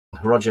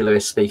Roger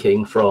Lewis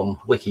speaking from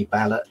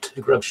Wikiballot,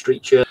 Grub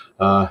Street Journal,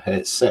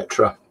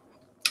 etc.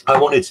 I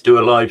wanted to do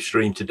a live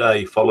stream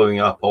today following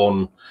up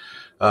on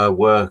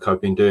work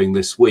I've been doing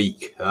this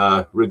week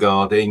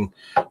regarding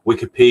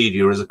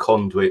Wikipedia as a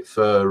conduit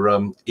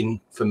for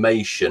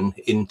information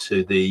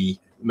into the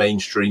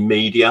mainstream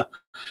media.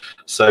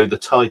 So the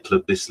title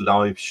of this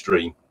live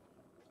stream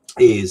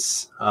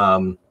is,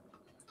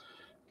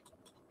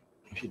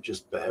 if you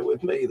just bear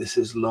with me, this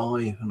is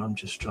live and I'm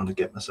just trying to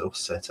get myself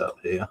set up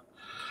here,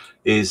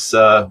 is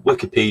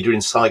Wikipedia,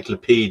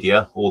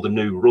 Encyclopedia, or the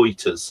new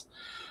Reuters.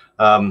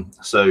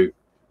 So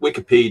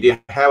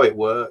Wikipedia, how it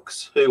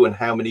works, who and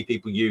how many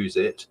people use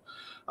it,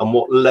 and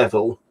what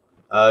level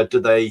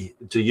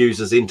do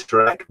users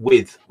interact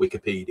with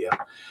Wikipedia.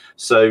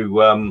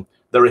 So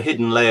there are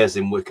hidden layers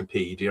in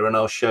Wikipedia, and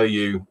I'll show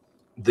you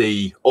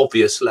the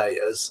obvious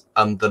layers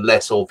and the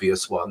less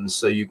obvious ones,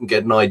 so you can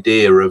get an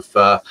idea of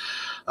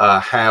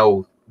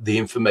how the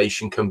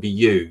information can be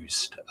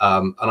used.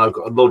 And I've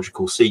got a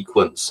logical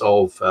sequence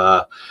of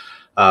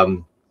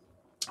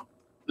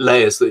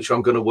layers which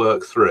I'm going to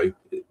work through.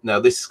 Now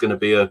this is going to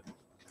be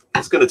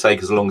it's going to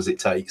take as long as it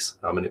takes.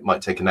 I mean, it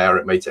might take an hour,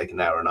 it may take an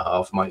hour and a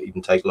half, might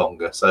even take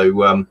longer.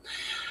 So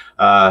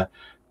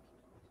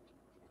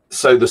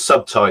so the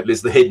subtitle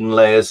is The Hidden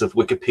Layers of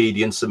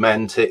Wikipedian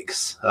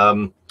Semantics,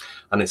 and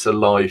it's a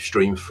live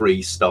stream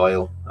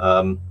freestyle.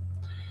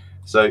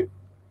 So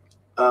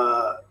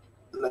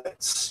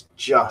let's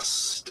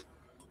just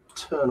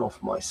turn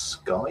off my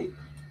Skype,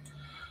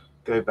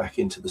 go back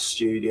into the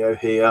studio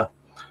here.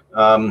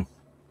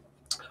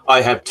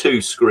 I have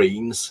two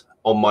screens.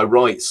 On my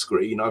right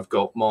screen, I've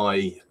got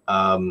my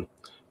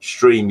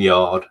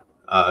StreamYard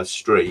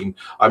stream.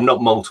 I'm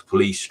not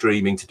multiply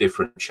streaming to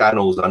different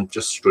channels. I'm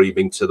just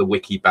streaming to the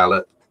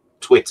Wikiballot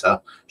Twitter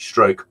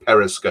 /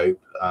 Periscope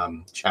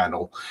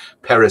channel.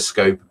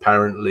 Periscope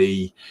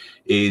apparently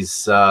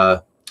is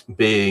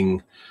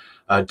being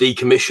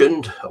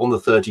decommissioned on the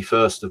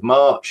 31st of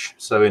March.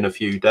 So in a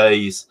few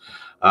days,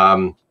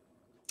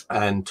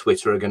 and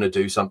Twitter are going to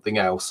do something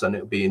else, and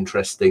it'll be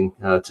interesting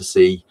to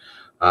see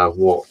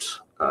what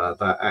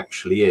that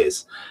actually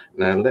is.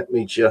 Now let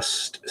me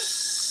just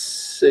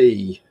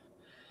see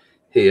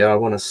here. I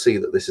want to see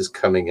that this is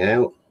coming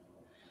out.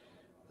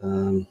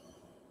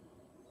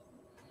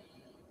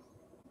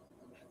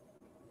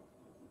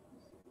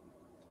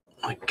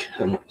 I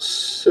cannot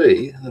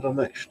see that I'm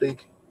actually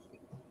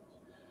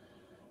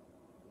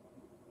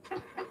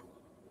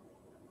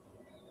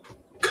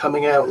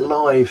coming out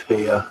live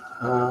here.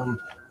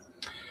 It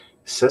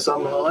says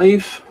I'm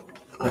live.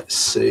 Let's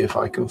see if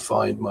I can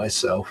find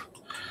myself.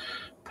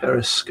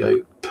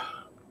 Periscope.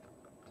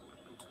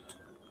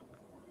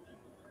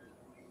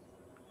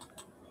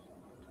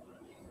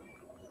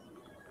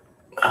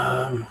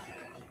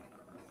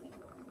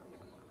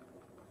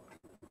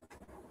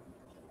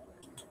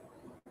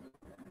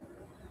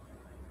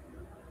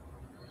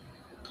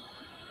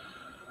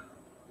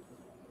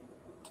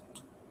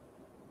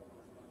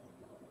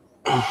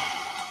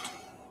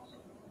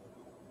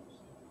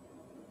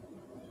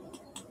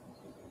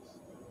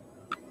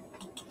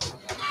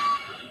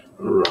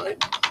 Right.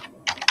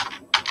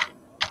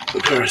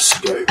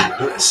 Periscope.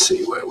 Let's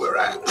see where we're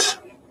at.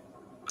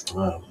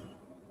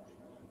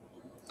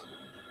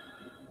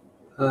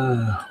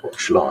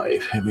 Watch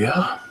live. Here we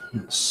are.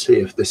 Let's see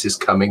if this is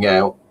coming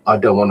out. I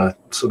don't want to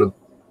sort of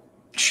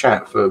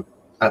chat for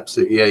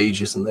absolutely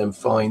ages and then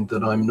find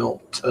that I'm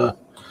not.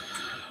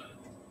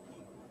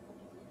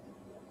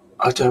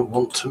 I don't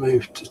want to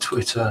move to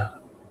Twitter.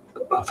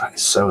 Oh, that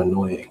is so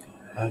annoying.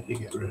 How do you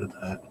get rid of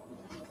that?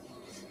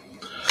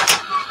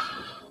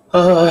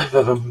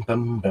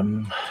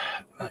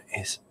 That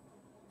is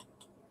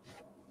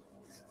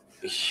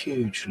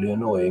hugely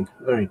annoying,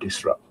 very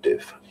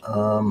disruptive.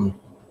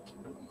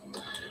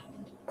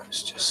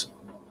 Let's just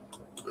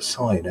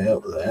sign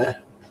out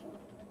there.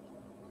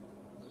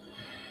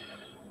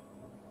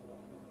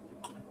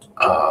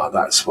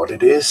 That's what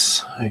it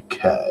is.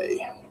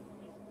 Okay.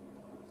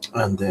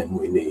 And then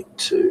we need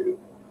to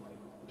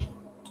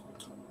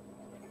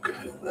go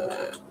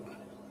there.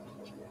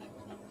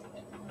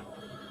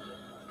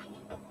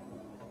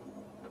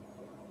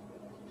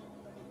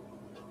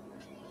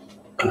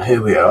 And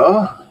here we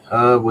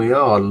are. We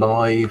are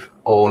live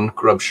on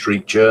Grub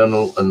Street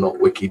Journal and not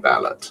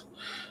Wikiballot.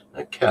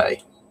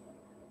 Okay.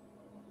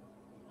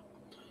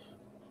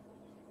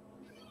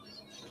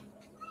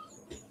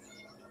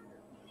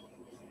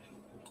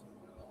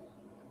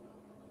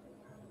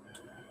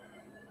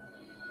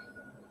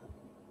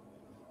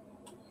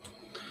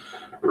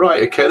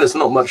 Right, okay, there's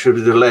not much of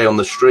a delay on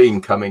the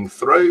stream coming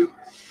through.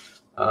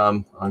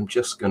 I'm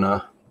just going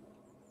to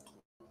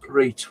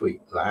retweet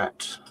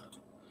that.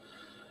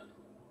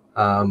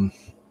 And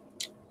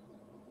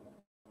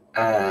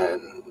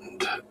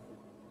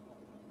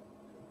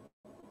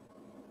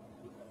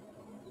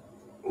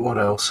what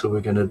else are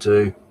we going to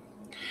do?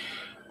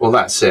 Well,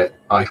 that's it.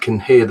 I can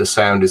hear the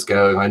sound is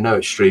going. I know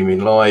it's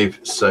streaming live,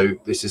 so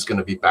this is going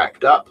to be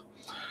backed up.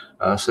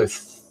 So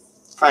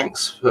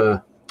thanks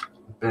for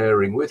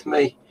bearing with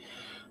me.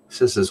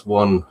 says there's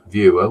one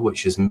viewer,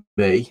 which is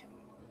me,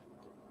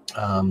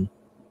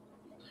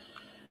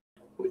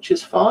 which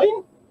is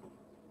fine.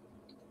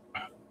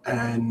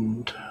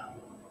 And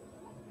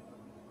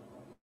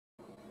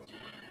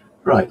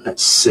right,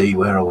 let's see,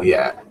 where are we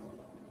at?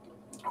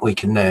 We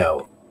can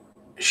now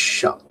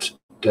shut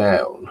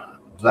down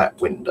that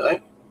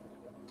window.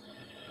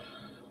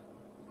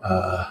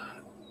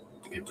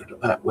 Get rid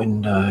of that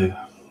window.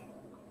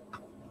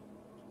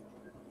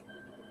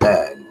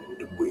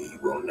 And we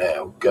will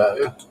now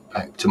go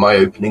back to my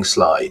opening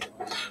slide.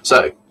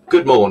 So,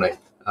 good morning.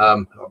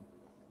 I'll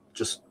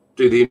just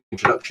do the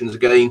introductions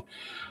again.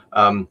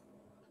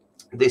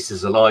 This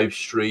is a live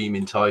stream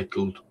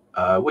entitled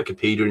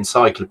Wikipedia,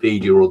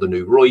 Encyclopedia, or the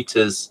New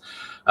Reuters.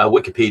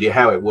 Wikipedia,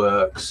 how it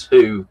works,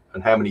 who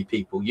and how many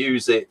people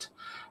use it,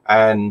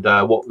 and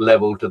what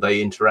level do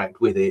they interact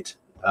with it.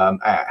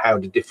 How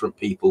do different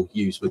people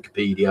use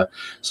Wikipedia?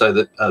 So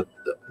that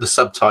the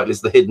subtitle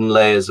is The Hidden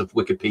Layers of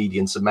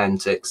Wikipedian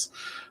Semantics.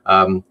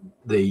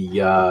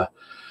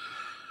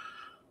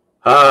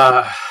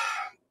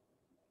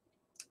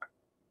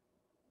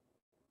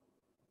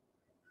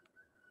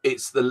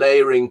 It's the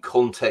layering,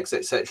 context,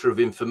 etc. of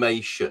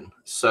information.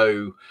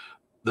 So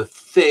the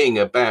thing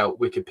about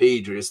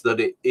Wikipedia is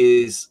that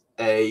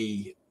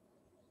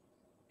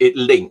it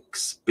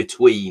links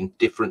between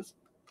different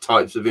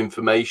types of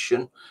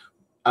information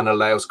and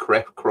allows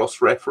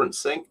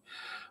cross-referencing,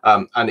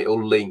 and it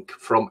will link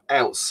from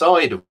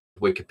outside of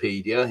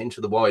Wikipedia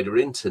into the wider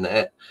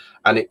internet,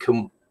 and it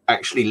can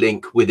actually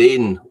link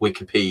within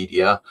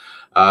Wikipedia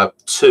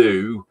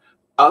to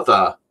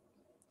other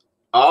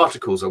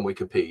articles on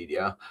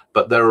Wikipedia,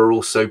 but there are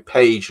also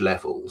page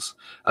levels,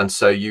 and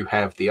so you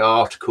have the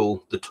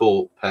article, the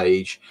talk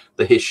page,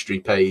 the history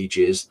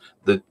pages,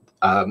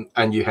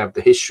 and you have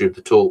the history of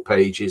the talk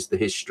pages, the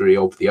history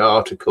of the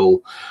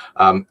article,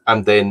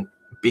 and then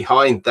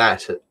behind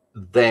that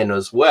then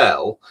as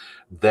well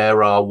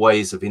there are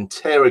ways of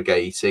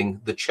interrogating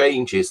the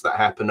changes that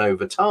happen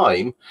over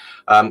time,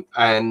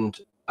 and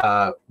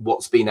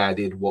what's been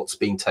added, what's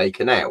been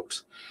taken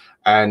out,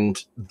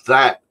 and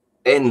that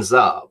ends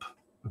up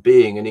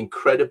being an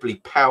incredibly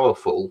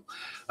powerful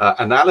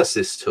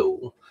analysis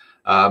tool,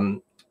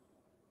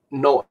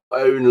 not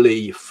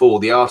only for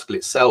the article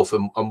itself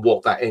and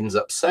what that ends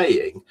up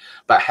saying,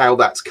 but how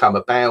that's come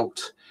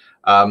about,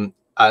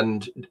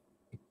 and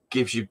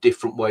gives you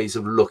different ways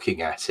of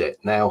looking at it.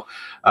 Now,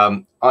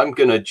 I'm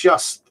going to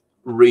just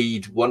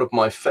read one of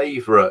my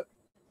favorite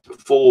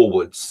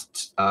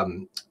forwards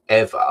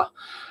ever,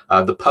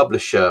 the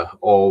publisher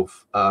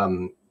of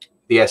the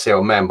Essay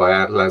on Man by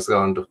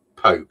Alexander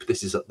Pope.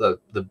 This is at the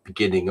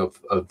beginning of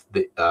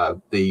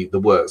the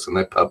works, and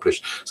they're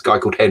published. It's a guy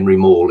called Henry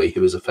Morley,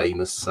 who is a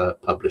famous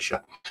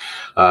publisher.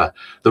 The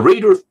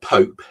reader of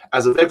Pope,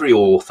 as of every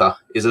author,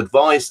 is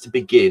advised to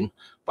begin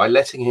by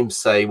letting him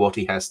say what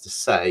he has to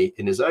say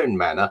in his own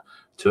manner,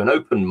 to an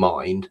open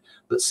mind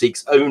that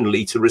seeks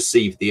only to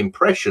receive the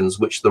impressions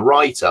which the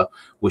writer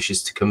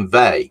wishes to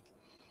convey.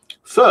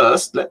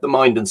 First, let the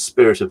mind and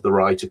spirit of the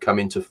writer come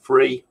into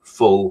free,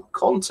 full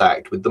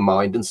contact with the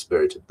mind and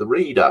spirit of the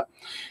reader,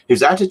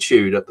 whose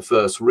attitude at the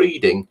first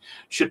reading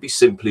should be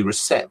simply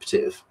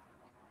receptive.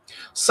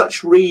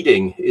 Such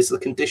reading is the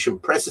condition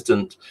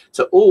precedent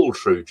to all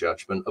true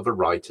judgment of a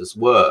writer's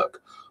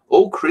work.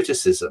 All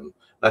criticism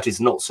that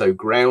is not so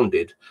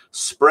grounded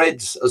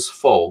spreads as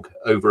fog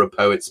over a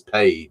poet's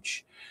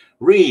page.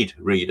 Read,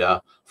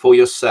 reader, for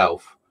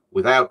yourself,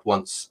 without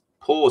once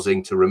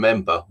pausing to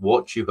remember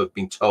what you have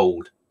been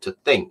told to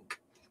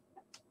think.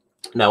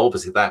 Now,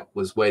 obviously, that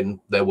was when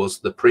there was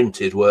the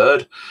printed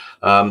word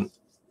and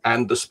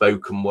the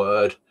spoken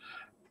word,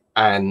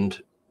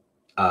 and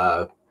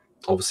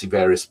obviously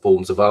various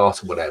forms of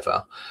art or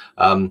whatever.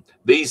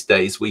 These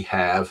days we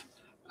have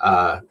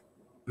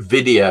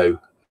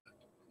video,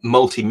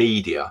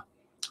 multimedia,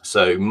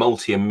 so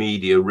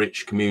multimedia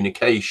rich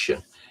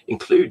communication,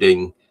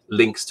 including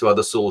links to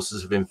other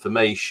sources of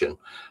information,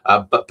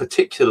 but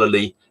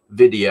particularly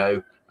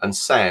video and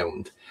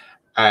sound,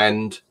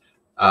 and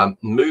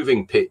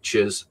moving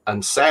pictures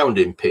and sound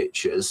in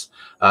pictures.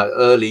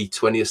 Early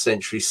 20th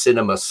century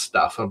cinema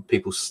stuff, and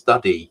people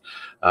study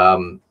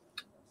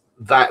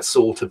that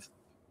sort of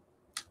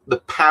the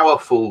power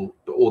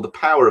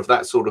of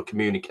that sort of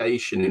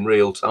communication in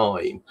real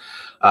time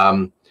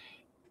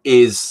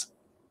is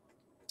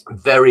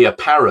very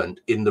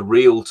apparent in the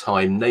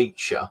real-time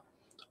nature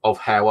of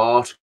how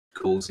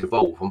articles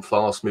evolve on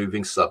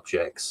fast-moving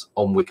subjects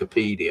on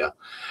Wikipedia.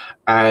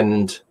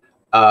 And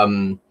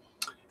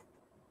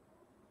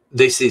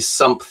this is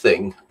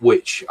something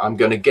which I'm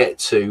going to get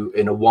to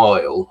in a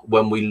while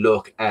when we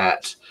look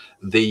at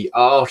the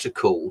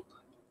article,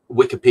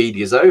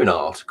 Wikipedia's own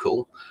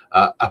article,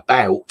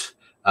 about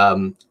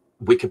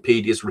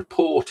Wikipedia's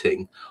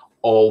reporting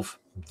of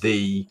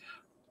the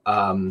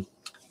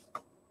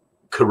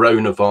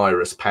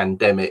coronavirus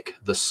pandemic,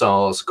 the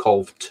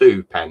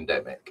SARS-CoV-2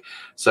 pandemic.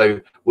 So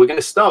we're going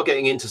to start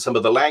getting into some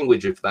of the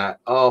language of that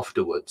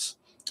afterwards.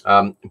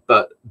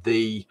 But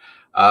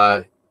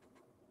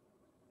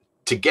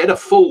to get a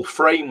full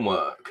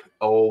framework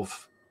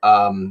of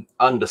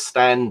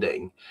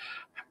understanding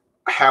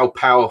how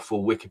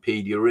powerful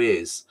Wikipedia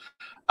is,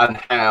 and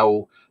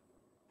how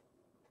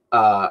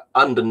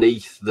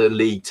underneath the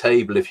league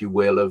table, if you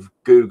will, of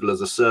Google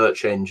as a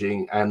search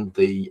engine and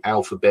the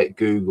Alphabet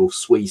Google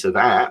suite of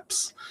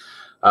apps,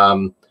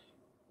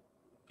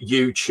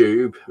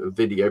 YouTube, a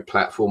video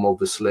platform,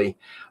 obviously,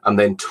 and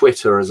then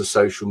Twitter as a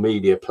social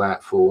media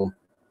platform.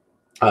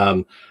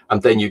 And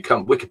then you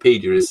come,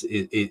 Wikipedia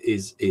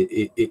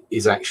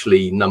is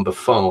actually number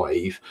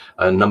 5,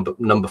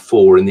 number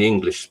 4 in the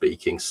English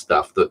speaking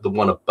stuff. The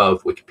one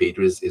above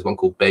Wikipedia is one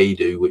called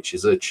Baidu, which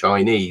is a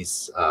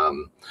Chinese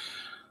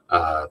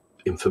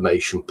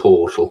information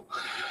portal.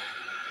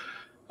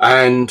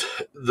 And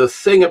the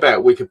thing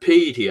about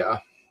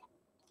Wikipedia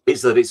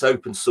is that it's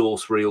open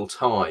source real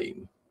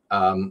time.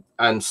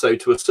 And so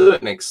to a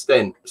certain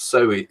extent,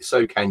 so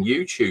can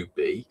YouTube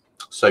be,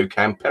 so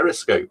can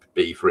Periscope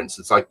be. For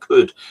instance, I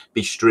could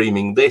be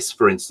streaming this,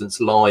 for instance,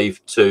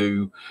 live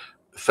to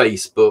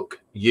Facebook,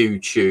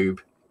 YouTube,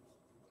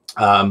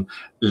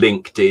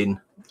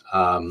 LinkedIn,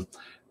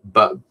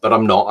 but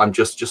I'm not. I'm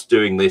just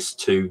doing this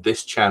to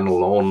this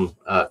channel on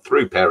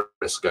through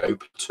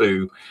Periscope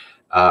to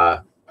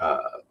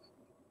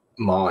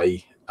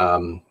my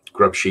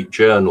Grubsheet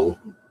Journal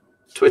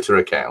Twitter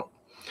account.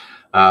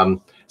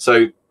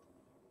 So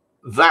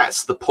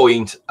that's the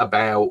point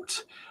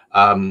about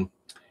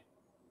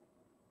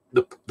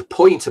the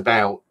point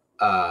about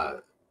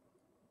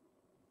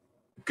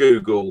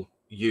Google,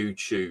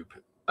 YouTube,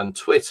 and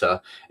Twitter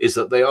is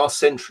that they are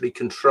centrally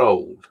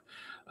controlled.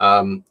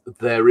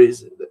 There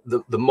is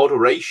the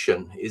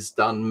moderation is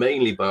done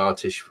mainly by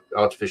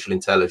artificial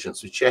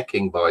intelligence, with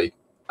checking by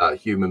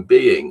human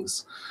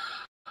beings,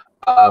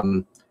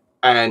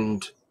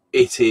 and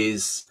it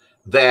is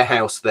their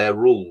house, their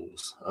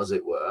rules, as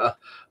it were.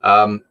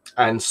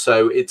 And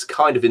so it's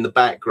kind of in the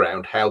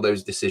background how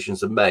those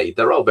decisions are made.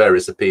 There are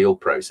various appeal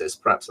processes.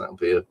 Perhaps that'll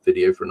be a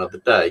video for another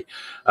day.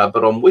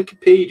 But on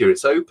Wikipedia,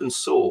 it's open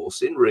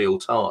source in real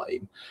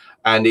time,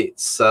 and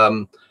it's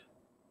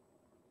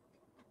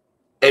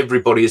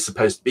everybody is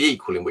supposed to be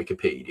equal in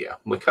Wikipedia.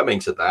 We're coming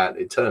to that.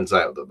 It turns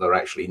out that they're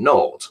actually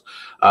not.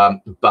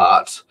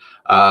 But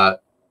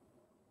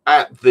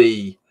at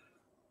the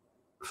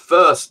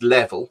first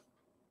level,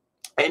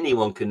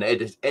 anyone can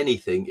edit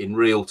anything in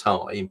real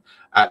time,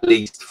 at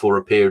least for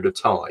a period of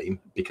time,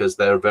 because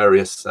there are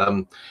various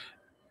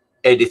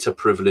editor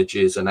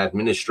privileges and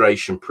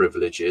administration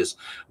privileges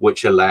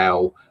which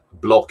allow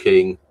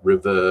blocking,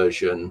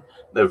 reversion,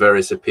 there are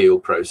various appeal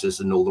processes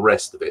and all the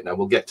rest of it. Now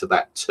we'll get to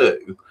that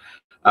too.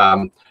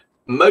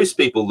 Most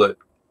people that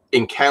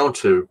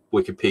encounter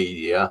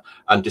Wikipedia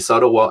and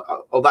decide, oh,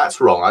 well, oh, that's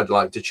wrong, I'd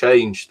like to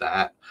change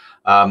that,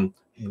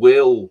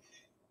 will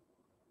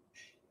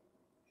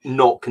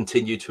not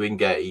continue to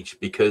engage,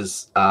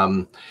 because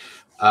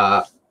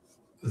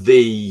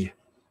the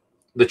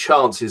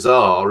chances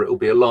are it will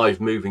be a live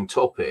moving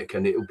topic,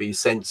 and it will be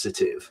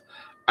sensitive,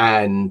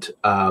 and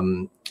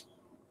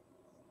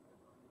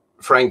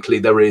frankly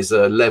there is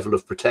a level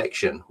of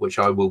protection which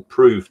I will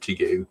prove to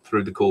you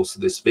through the course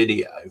of this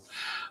video,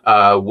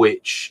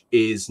 which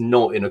is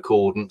not in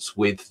accordance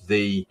with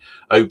the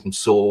open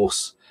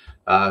source,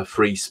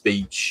 free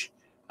speech,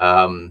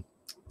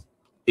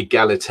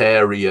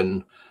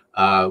 egalitarian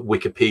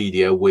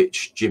Wikipedia,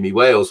 which Jimmy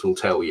Wales will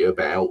tell you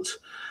about,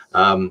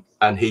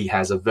 and he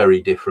has a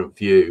very different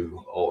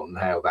view on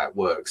how that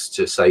works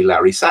to, say,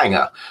 Larry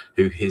Sanger,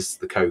 who is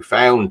the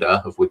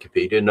co-founder of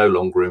Wikipedia, no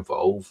longer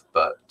involved,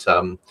 but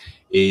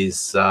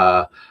is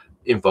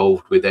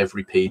involved with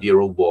Everypedia,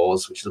 or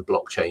was, which is a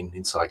blockchain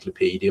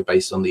encyclopedia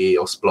based on the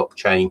EOS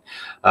blockchain,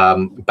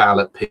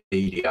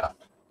 Ballotpedia,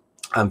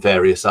 and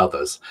various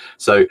others.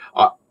 So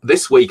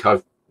this week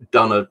I've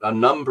done a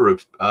number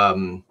of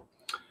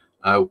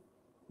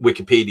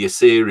Wikipedia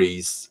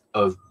series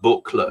of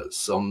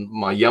booklets on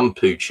my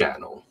Yumpu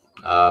channel,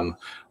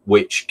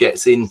 which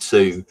gets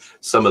into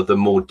some of the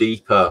more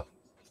deeper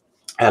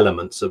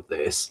elements of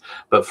this.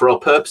 But for our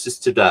purposes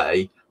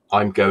today,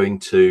 I'm going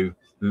to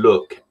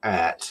look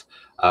at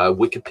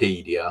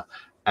Wikipedia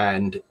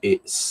and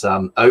its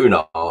own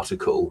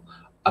article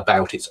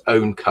about its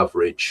own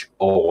coverage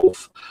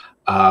of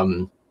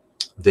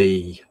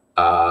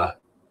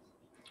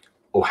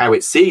or how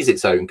it sees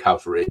its own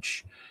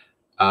coverage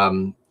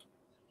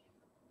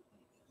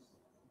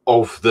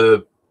of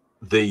the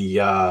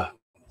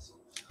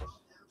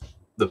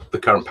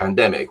current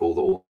pandemic,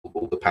 or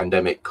the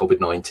pandemic,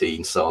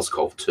 COVID-19,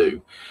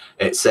 SARS-CoV-2,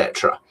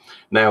 etc.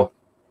 Now,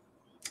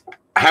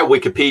 how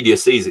Wikipedia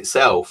sees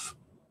itself,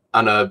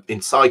 and an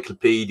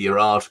encyclopedia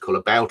article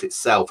about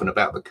itself and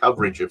about the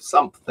coverage of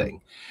something,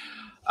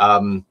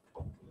 in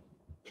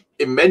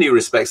many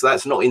respects,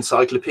 that's not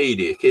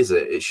encyclopedic, is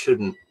it? It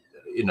shouldn't,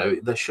 you know,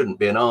 there shouldn't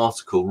be an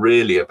article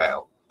really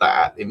about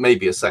that. It may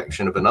be a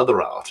section of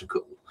another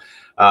article.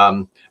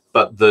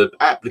 But the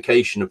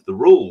application of the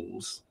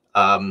rules,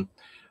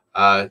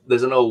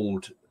 there's an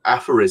old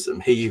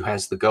aphorism, he who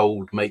has the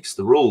gold makes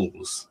the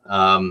rules.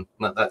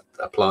 That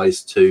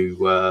applies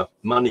to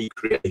money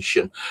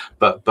creation,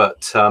 but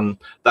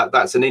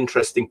that's an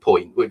interesting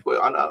point.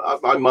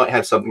 I might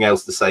have something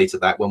else to say to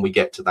that when we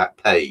get to that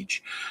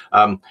page.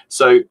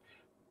 So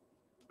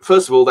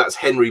first of all, that's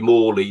Henry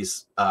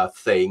Morley's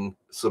thing,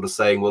 sort of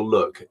saying, well,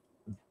 look,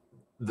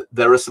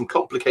 there are some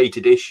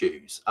complicated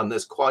issues and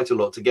there's quite a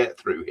lot to get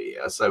through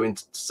here. So in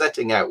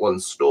setting out one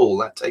stall,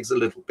 that takes a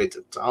little bit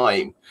of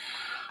time.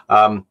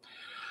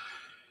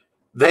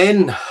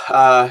 Then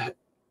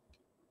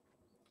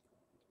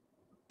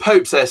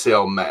Pope's essay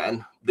on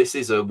man. This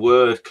is a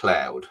word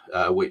cloud,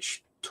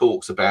 which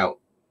talks about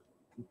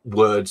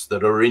words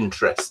that are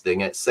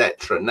interesting,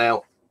 etc.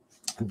 Now,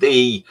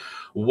 the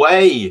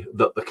way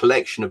that the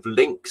collection of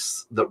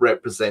links that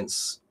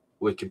represents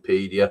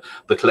Wikipedia,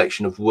 the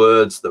collection of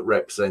words that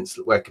represents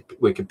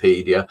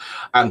Wikipedia,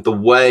 and the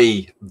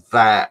way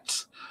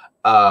that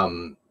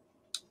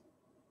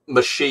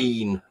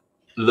machine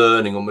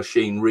learning or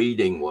machine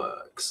reading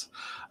works,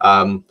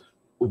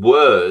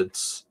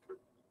 words,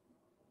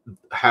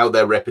 how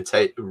they're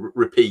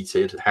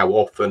repeated, how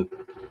often,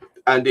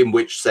 and in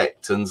which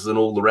sections, and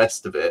all the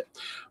rest of it.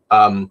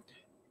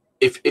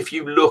 If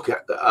you look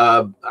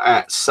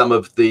at some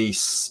of the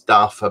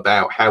stuff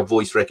about how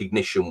voice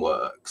recognition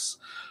works,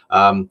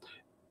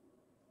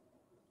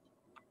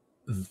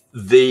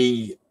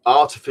 the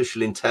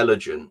artificial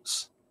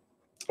intelligence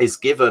is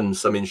given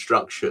some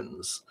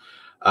instructions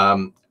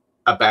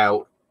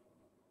about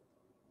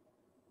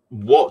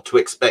what to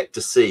expect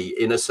to see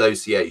in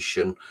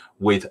association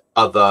with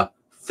other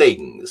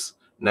things.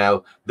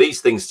 Now, these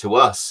things to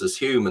us as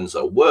humans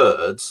are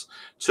words.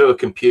 To a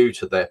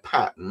computer, they're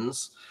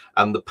patterns.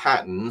 And the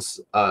patterns,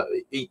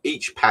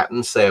 each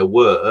pattern, say a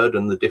word,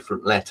 and the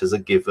different letters are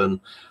given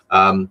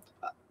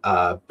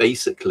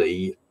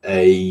basically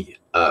a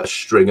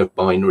string of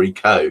binary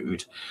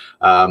code,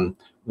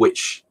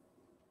 which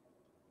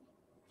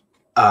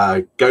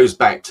goes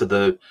back to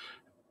the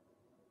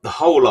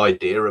whole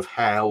idea of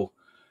how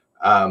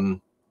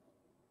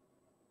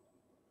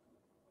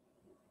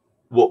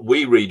what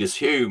we read as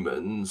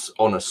humans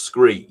on a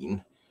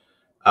screen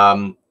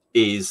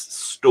is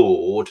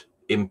stored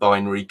in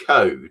binary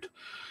code.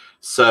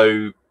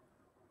 So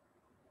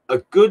a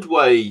good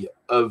way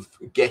of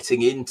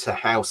getting into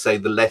how, say,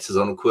 the letters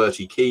on a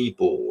QWERTY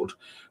keyboard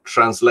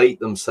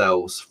translate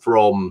themselves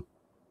from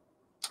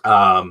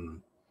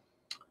the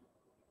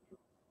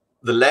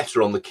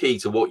letter on the key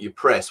to what you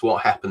press,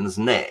 what happens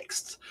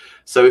next.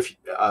 So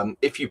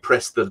if you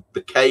press the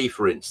K,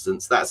 for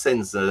instance, that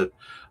sends a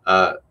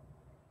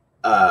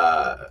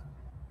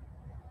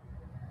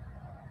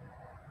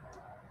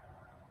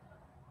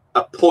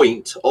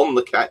point on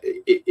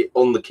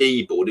the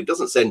keyboard. It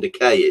doesn't send a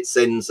K, it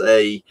sends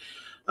a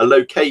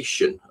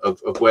location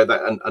of where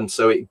that, and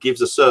so it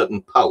gives a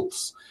certain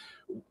pulse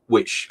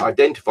which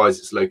identifies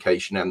its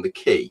location and the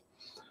key.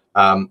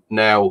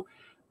 Now,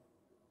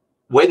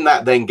 when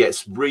that then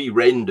gets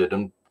re-rendered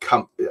and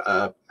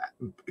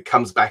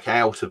comes back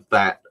out of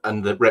that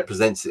and that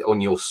represents it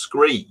on your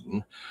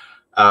screen,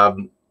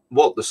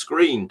 what the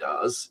screen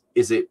does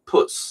is it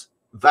puts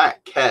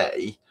that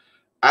K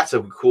at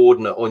a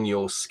coordinate on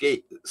your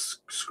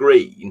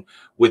screen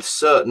with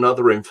certain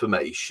other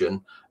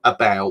information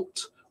about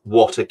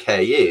what a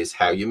K is,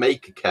 how you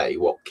make a K,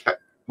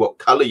 what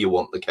color you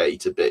want the K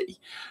to be,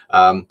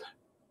 the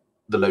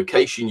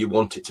location you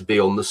want it to be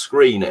on the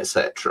screen,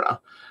 etc.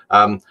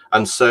 And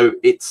so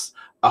it's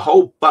a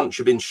whole bunch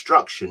of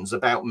instructions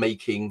about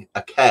making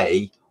a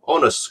K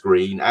on a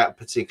screen at a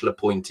particular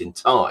point in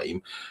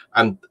time,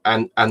 and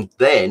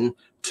then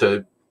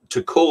to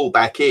call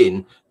back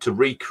in to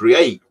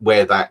recreate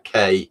where that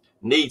K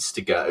needs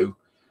to go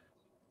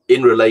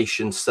in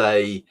relation,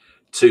 say,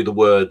 to the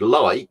word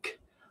like,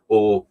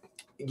 or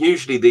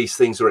usually these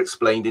things are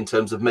explained in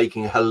terms of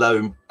making a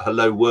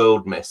hello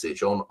world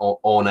message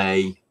on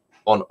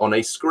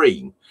a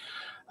screen.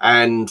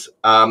 And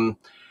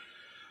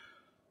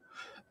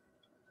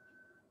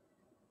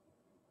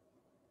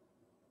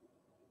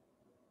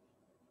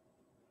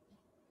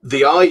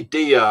the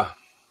idea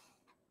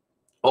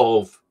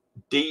of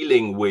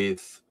dealing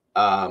with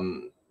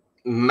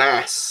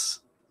mass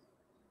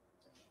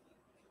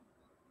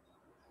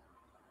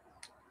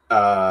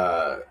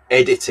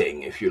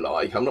editing, if you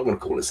like, I'm not going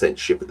to call it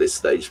censorship at this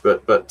stage,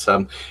 but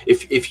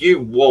if you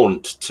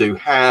want to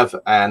have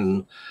a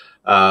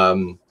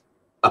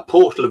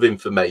portal of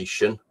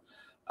information,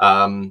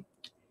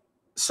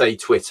 say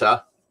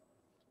Twitter,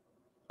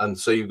 and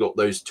so you've got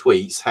those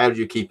tweets, how do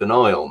you keep an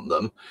eye on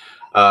them?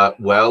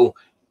 Well,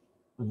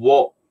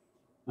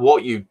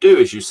 what you do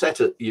is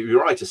you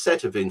write a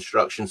set of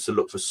instructions to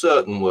look for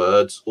certain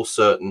words or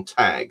certain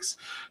tags.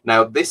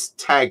 Now, this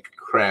tag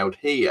crowd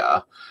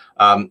here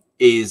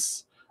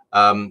is,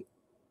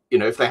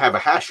 if they have a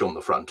hash on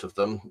the front of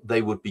them,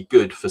 they would be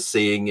good for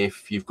seeing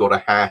if you've got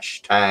a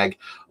hashtag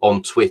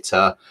on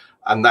Twitter,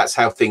 and that's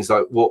how things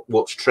like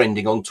what's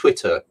trending on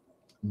Twitter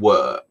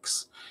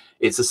works.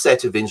 It's a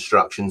set of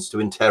instructions to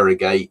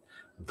interrogate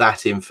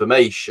that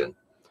information.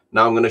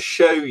 Now, I'm going to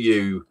show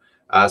you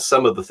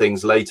some of the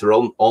things later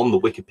on the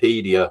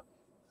Wikipedia,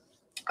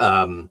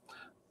 the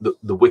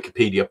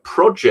Wikipedia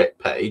project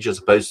page, as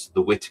opposed to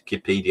the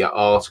Wikipedia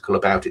article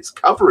about its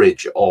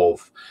coverage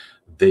of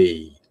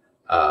the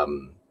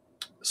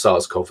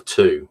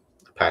SARS-CoV-2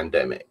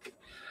 pandemic.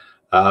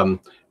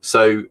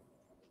 So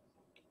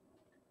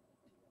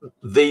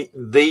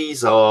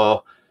these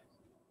are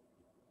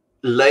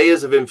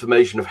layers of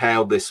information of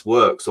how this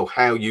works, or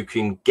how you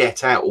can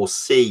get out or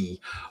see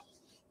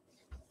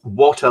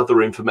what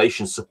other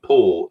information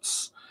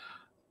supports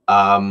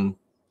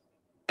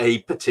a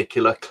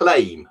particular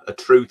claim, a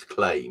truth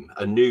claim,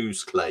 a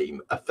news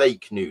claim, a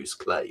fake news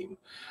claim,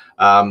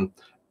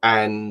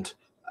 and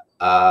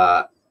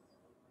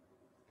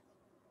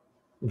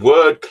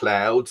word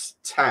clouds,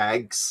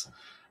 tags,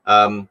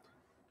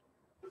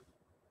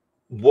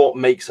 what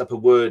makes up a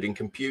word in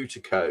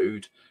computer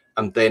code,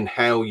 and then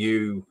how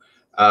you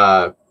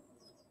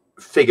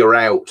figure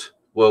out,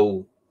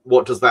 well,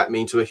 what does that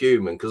mean to a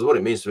human? Because what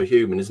it means to a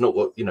human is not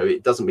what,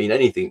 it doesn't mean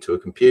anything to a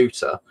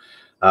computer.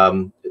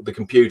 The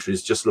computer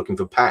is just looking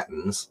for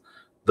patterns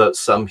that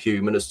some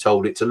human has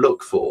told it to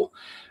look for.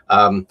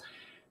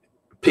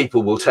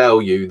 People will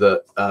tell you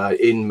that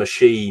in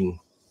machine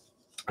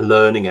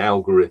learning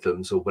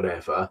algorithms or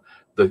whatever,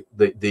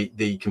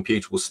 the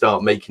computer will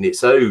start making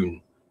its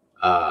own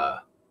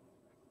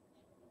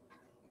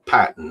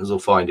patterns, or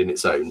finding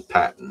its own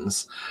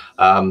patterns,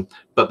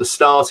 but the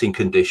starting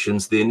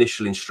conditions, the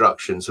initial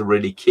instructions, are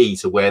really key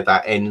to where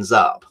that ends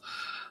up.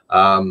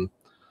 I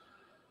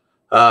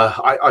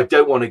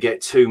don't want to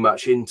get too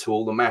much into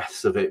all the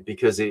maths of it,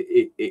 because it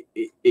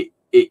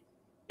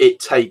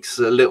takes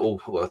a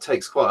little, well, it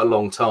takes quite a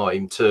long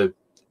time to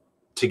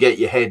get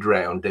your head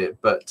around it.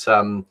 But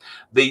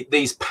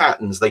these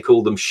patterns, they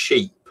call them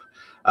sheep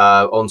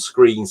on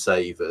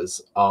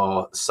screensavers,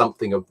 are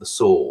something of the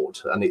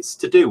sort, and it's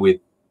to do with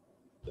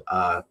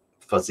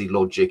fuzzy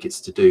logic. It's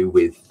to do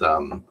with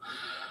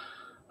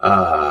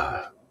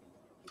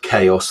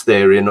chaos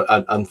theory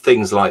and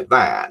things like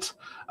that.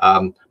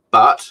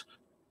 But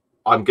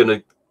I'm going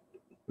to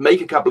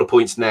make a couple of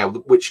points now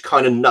which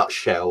kind of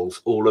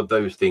nutshells all of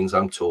those things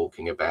I'm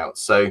talking about.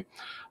 So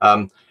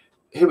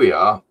here we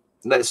are.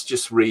 Let's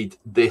just read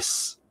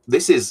this.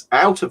 This is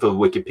out of a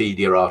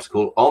Wikipedia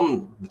article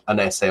on an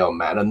essay on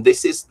man, and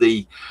this is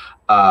the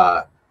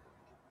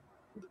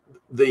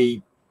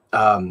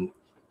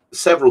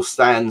several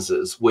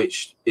stanzas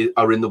which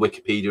are in the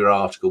Wikipedia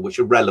article, which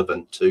are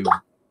relevant to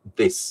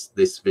this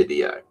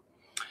video.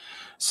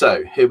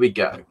 So here we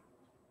go.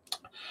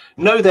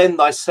 Know then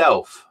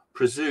thyself,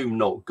 presume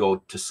not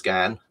God to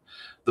scan.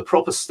 The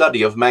proper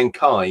study of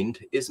mankind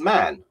is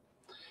man,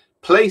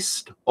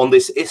 placed on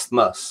this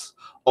isthmus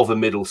of a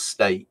middle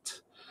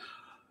state,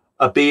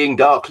 a being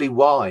darkly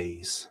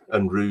wise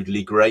and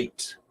rudely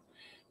great,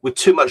 with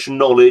too much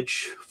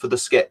knowledge for the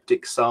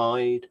skeptic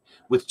side,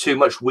 with too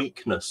much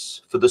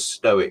weakness for the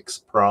stoic's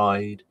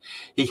pride.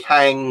 He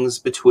hangs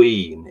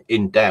between,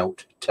 in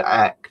doubt to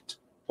act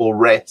or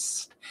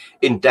rest,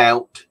 in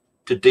doubt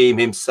to deem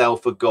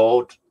himself a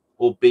god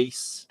or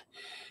beast,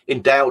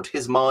 in doubt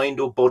his mind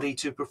or body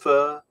to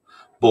prefer,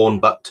 born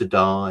but to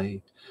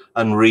die,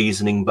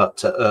 unreasoning but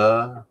to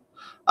err.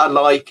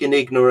 Alike in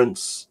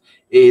ignorance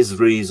is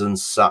reason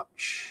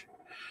such,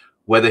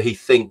 whether he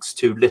thinks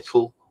too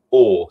little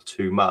or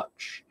too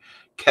much.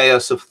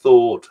 Chaos of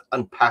thought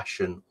and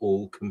passion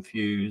all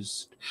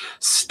confused,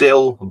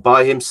 still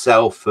by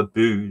himself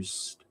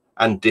abused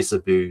and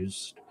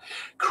disabused,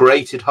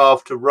 created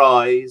half to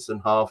rise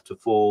and half to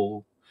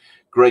fall,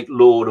 great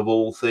lord of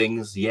all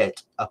things,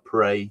 yet a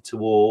prey to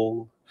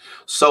all,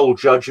 sole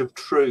judge of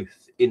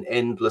truth, in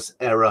endless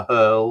error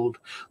hurled,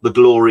 the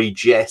glory,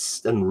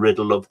 jest, and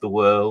riddle of the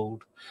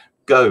world.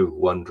 Go,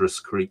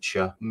 wondrous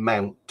creature,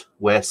 mount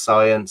where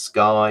science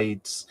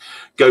guides,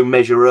 go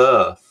measure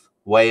earth,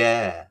 weigh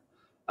air,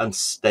 and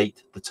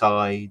state the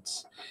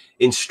tides,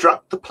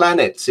 instruct the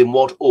planets in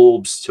what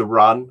orbs to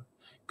run,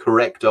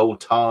 correct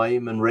old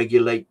time and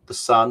regulate the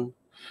sun.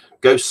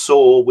 Go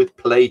soar with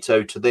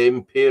Plato to the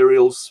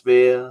imperial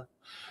sphere,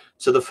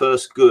 to the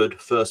first good,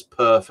 first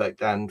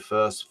perfect, and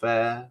first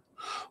fair,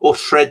 or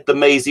tread the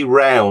mazy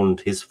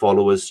round his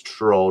followers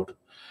trod,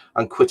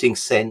 unquitting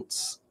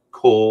sense,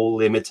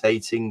 call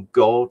imitating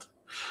God,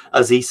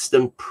 as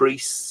Eastern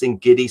priests in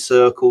giddy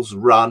circles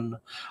run,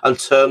 and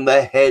turn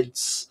their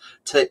heads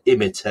to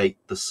imitate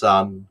the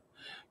sun.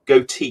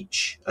 Go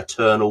teach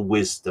eternal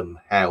wisdom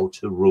how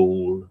to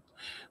rule,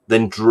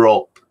 then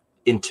drop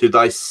into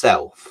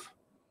thyself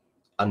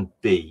and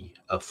be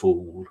a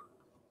fool.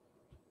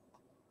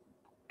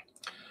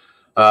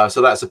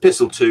 So that's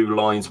Epistle 2,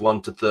 lines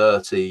 1 to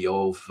 30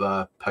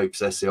 of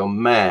Pope's essay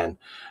on man.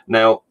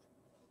 Now,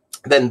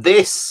 then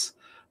this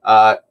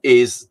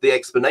is the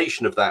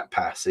explanation of that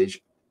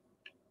passage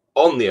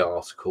on the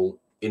article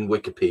in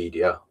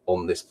Wikipedia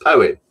on this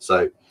poem.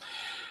 So,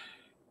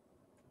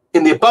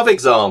 in the above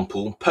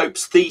example,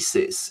 Pope's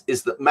thesis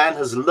is that man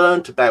has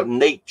learnt about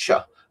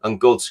nature and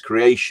God's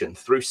creation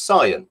through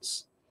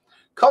science.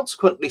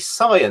 Consequently,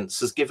 science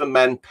has given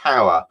man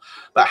power,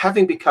 but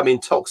having become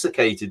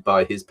intoxicated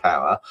by his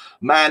power,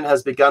 man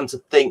has begun to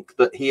think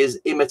that he is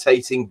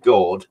imitating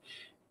God.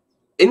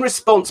 In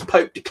response,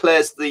 Pope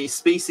declares the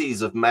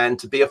species of man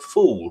to be a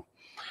fool,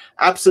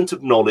 absent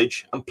of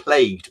knowledge and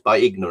plagued by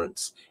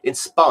ignorance, in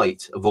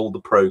spite of all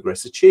the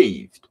progress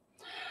achieved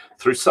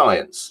through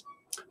science.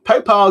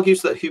 Pope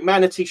argues that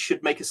humanity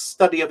should make a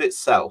study of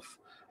itself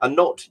and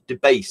not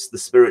debase the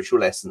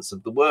spiritual essence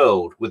of the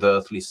world with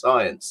earthly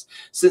science,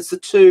 since the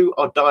two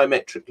are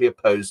diametrically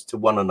opposed to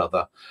one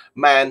another.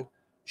 Man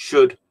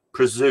should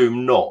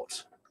presume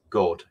not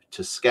God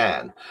to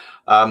scan.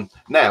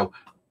 Now,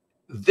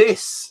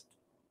 this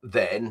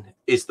then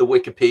is the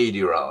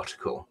Wikipedia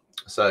article.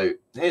 So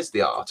here's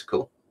the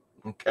article.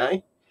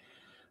 Okay.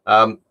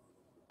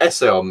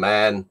 Essay on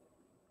man.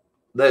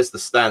 There's the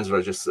stanza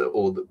I just,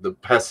 or the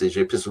passage,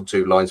 epistle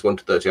 2, lines 1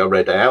 to 30, I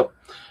read out.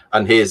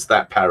 And here's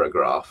that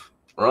paragraph,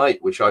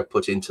 right, which I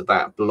put into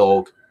that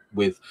blog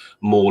with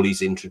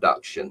Morley's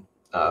introduction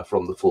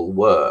from the full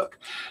work.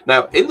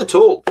 Now, in the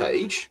talk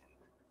page,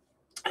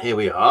 here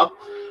we are.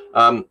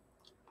 Down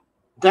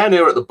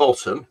here at the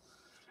bottom,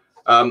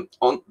 on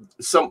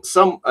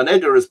an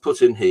editor has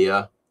put in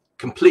here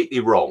completely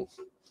wrong,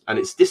 and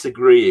it's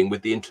disagreeing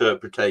with the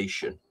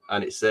interpretation.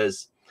 And it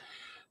says,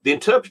 the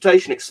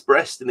interpretation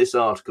expressed in this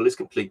article is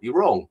completely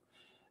wrong.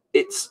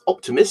 It's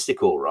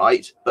optimistic, all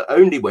right, but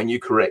only when you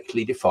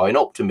correctly define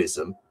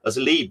optimism as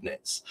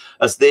Leibniz,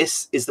 as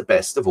this is the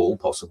best of all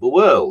possible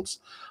worlds.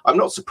 I'm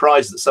not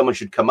surprised that someone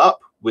should come up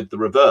with the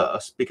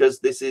reverse, because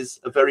this is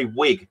a very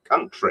Whig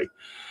country,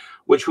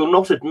 which will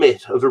not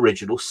admit of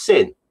original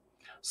sin.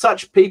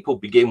 Such people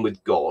begin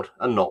with God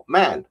and not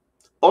man.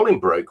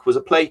 Bolingbroke was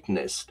a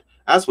Platonist,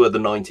 as were the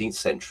 19th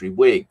century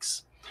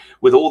Whigs,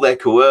 with all their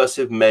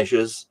coercive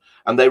measures,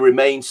 and they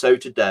remain so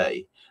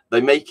today.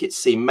 They make it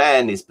seem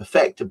man is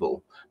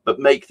perfectible, but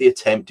make the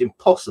attempt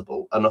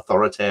impossible and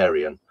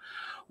authoritarian.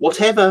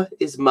 Whatever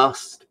is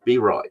must be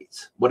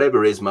right.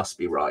 Whatever is must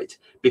be right,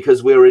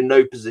 because we're in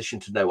no position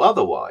to know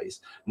otherwise,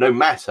 no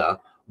matter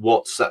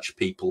what such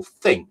people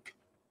think.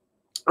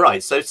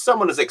 Right, so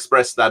someone has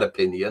expressed that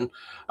opinion,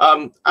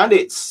 and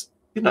it's,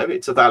 you know,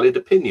 it's a valid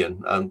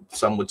opinion.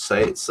 Some would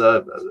say it's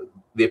the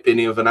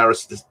opinion of an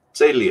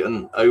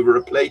Aristotelian over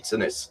a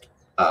Platonist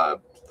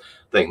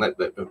thing.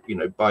 That, you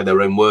know, by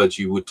their own words,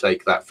 you would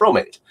take that from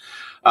it.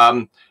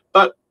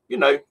 But, you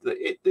know,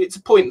 it's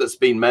a point that's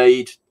been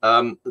made.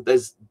 There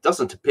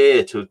doesn't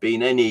appear to have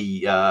been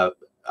any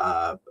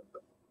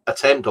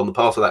attempt on the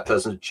part of that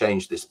person to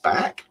change this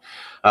back.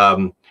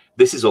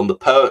 This is on the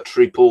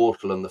poetry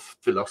portal and the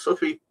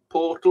philosophy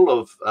portal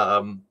of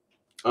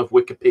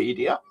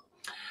Wikipedia.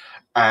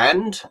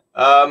 And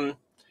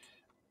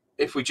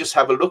if we just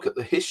have a look at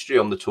the history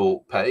on the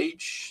talk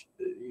page,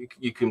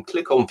 you can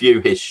click on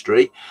view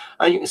history,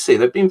 and you can see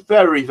there have been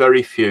very,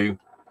 very few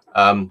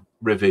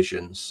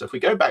revisions. So if we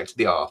go back to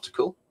the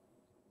article,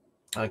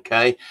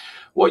 okay,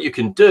 what you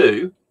can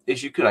do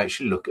is you can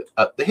actually look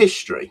at the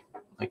history.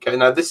 Okay,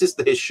 now this is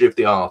the history of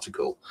the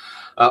article,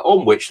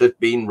 on which there have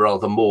been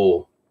rather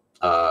more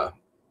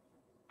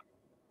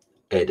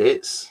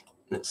edits.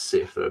 Let's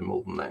see if there are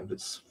more than that.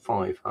 It's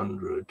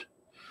 500.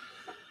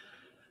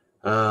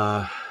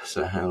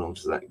 So how long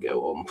does that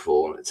go on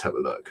for? Let's have a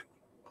look.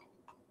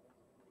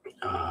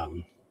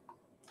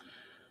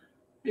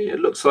 It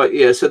looks like,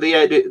 yeah, so the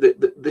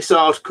edit, this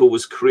article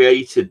was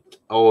created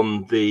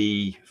on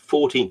the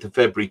 14th of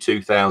February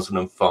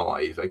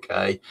 2005,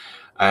 okay,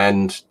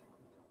 and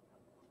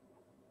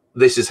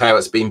this is how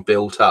it's been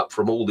built up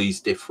from all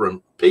these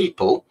different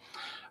people,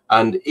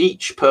 and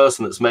each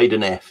person that's made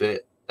an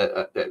effort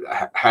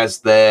has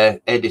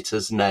their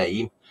editor's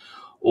name,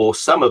 or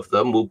some of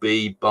them will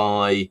be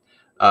by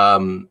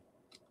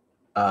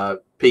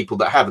people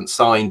that haven't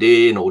signed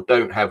in or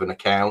don't have an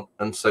account.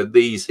 And so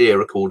these here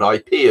are called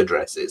IP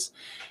addresses,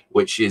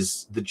 which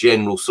is the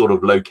general sort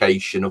of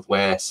location of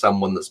where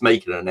someone that's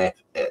making an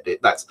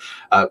edit, that's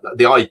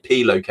the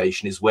IP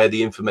location is where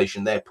the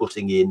information they're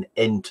putting in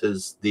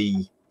enters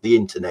the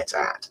internet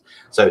at.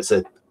 So it's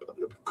a,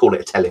 call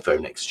it a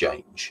telephone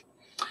exchange.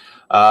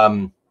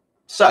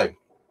 So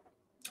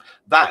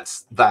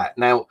that's that.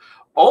 Now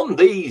on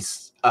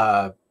these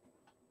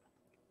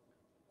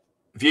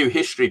view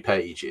history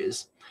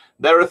pages,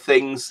 there are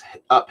things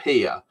up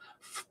here.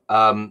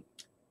 Find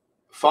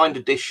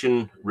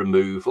edition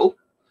removal,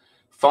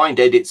 find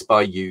edits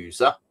by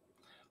user,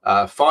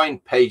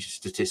 find page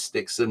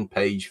statistics and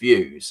page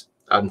views,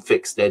 and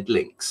fixed ed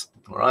links.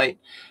 All right.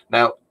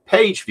 Now,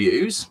 page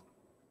views,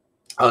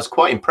 I was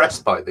quite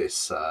impressed by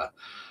this.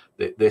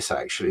 This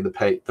actually,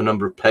 the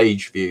number of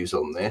page views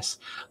on this.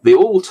 The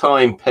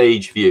all-time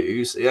page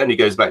views, it only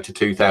goes back to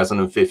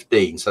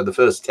 2015. So the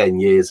first 10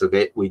 years of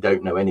it, we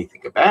don't know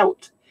anything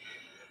about.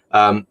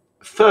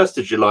 1st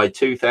of July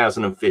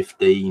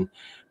 2015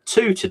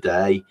 to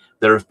today,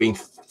 there have been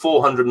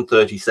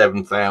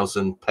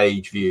 437,000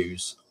 page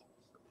views.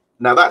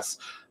 Now that's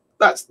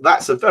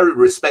a very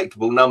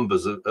respectable number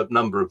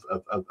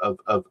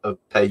of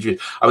page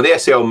views. I mean, the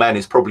Essay on Man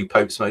is probably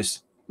Pope's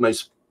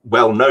most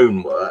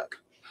well-known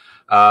work,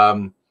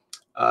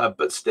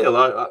 But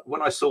still,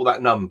 when I saw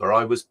that number,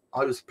 I was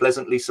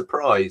pleasantly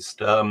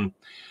surprised.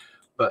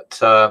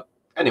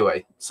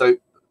 Anyway, so,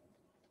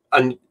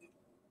 and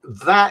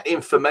that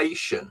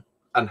information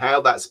and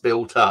how that's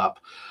built up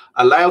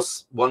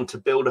allows one to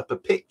build up a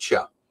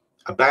picture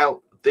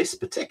about this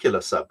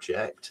particular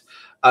subject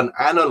and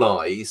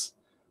analyze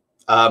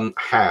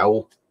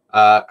how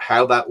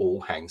that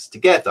all hangs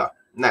together.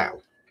 Now,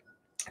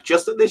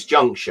 just at this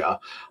juncture,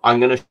 I'm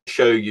going to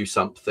show you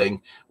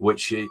something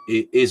which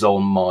is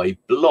on my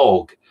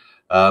blog,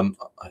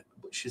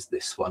 which is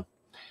this one.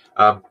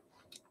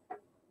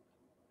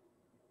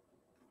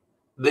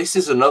 This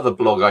is another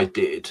blog I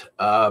did.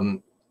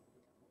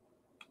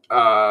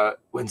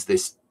 When's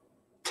this?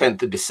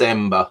 10th of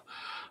December,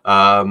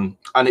 and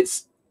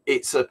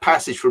it's a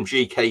passage from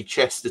G.K.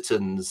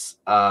 Chesterton's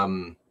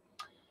book,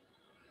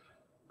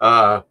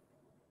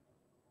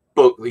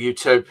 The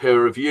Utopia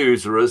of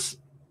Usurers,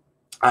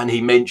 and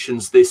he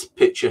mentions this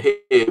picture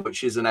here,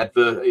 which is an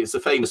advert. It's a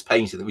famous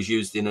painting that was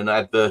used in an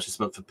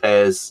advertisement for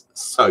Pear's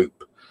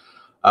soap,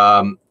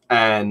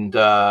 and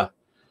I'm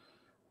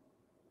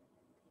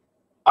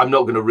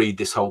not going to read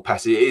this whole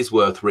passage. It is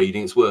worth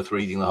reading. It's worth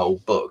reading the whole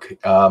book.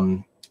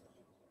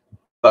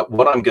 But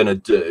what I'm going to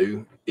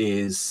do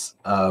is,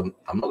 I'm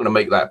not going to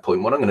make that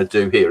point. What I'm going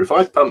to do here, if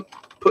I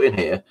put in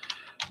here,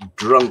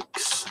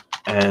 drunks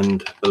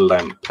and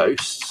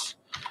lampposts,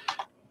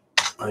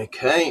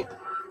 okay,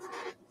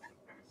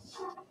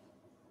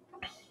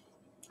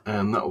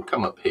 and that will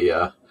come up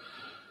here,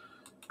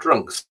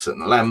 drunks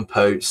and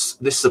lampposts.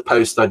 This is a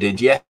post I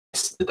did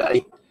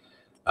yesterday,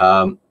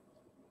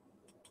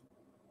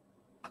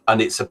 and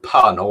it's a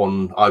pun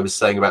on, I was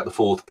saying about the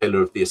fourth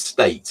pillar of the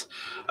estate,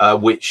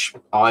 which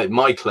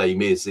my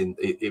claim is in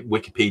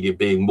Wikipedia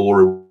being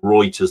more a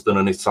Reuters than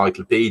an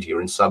encyclopedia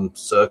in some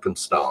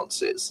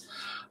circumstances.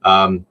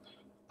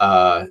 It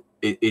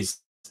is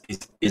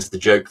the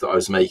joke that I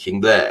was making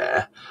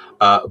there.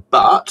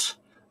 But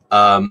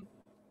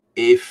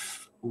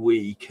if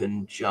we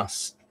can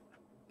just,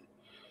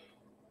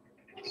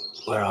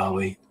 where are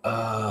we?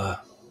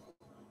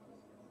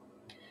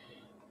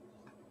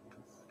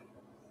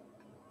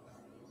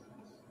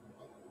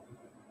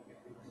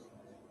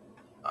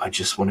 I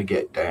just want to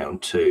get down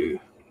to,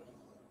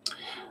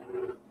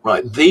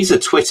 right, these are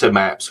Twitter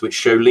maps which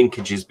show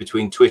linkages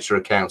between Twitter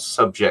accounts,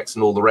 subjects,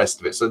 and all the rest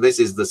of it. So this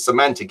is the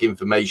semantic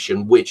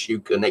information which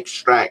you can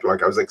extract,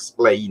 like I was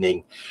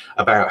explaining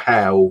about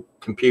how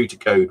computer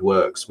code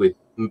works with,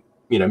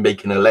 you know,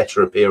 making a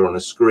letter appear on a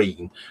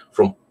screen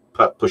from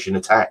pushing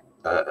a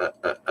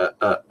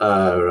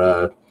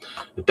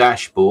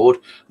dashboard.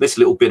 This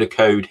little bit of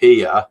code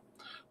here,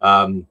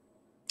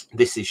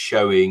 this is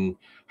showing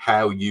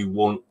how you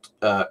want,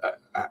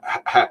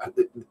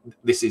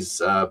 this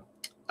is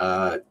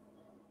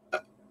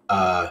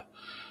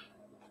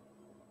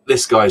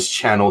this guy's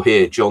channel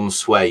here, John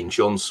Swain.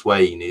 John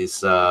Swain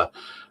is a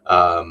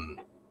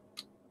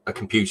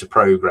computer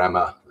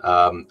programmer,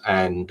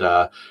 and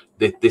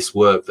this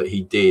work that he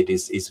did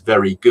is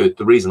very good.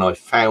 The reason I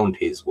found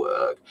his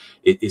work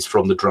is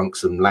from the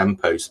Drunks and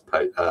Lamppost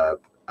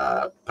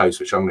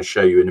post, which I'm going to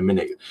show you in a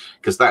minute,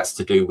 because that's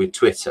to do with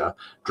Twitter.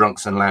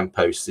 Drunks and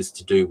Lampposts is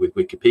to do with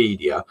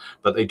Wikipedia,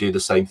 but they do the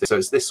same thing. So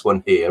it's this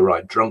one here,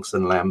 right? Drunks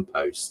and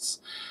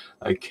Lampposts.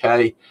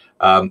 Okay,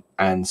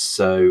 and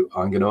so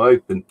I'm going to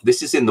open.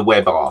 This is in the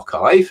web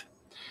archive.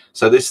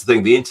 So this is the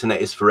thing: the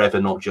internet is forever,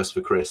 not just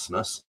for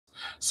Christmas.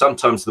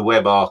 Sometimes the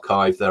web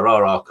archive, there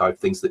are archive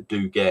things that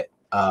do get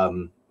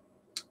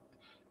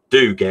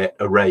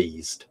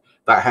erased.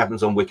 That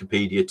happens on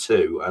Wikipedia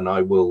too, and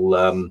I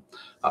will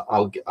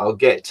I'll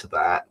get to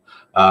that.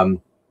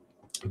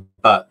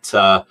 But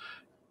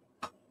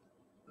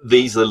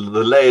these are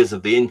the layers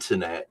of the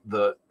internet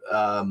that,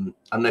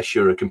 unless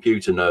you're a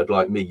computer nerd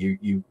like me,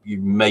 you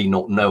may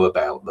not know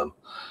about them.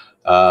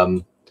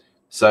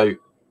 So,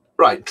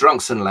 right,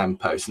 Drunks and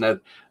Lampposts. Now,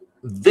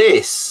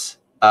 this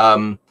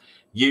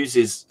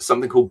uses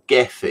something called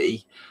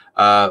Gephi,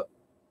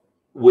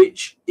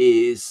 which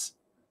is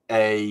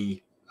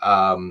a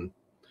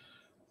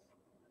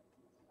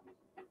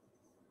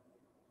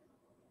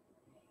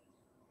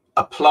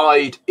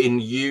applied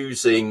in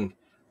using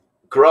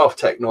graph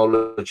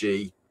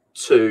technology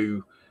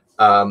to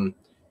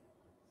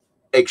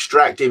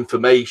extract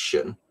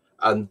information,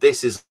 and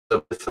this is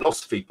a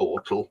philosophy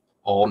portal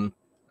on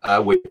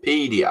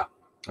Wikipedia.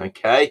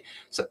 Okay,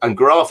 so, and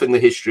graphing the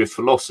history of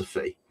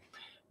philosophy.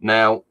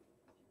 Now,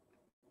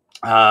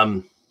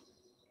 and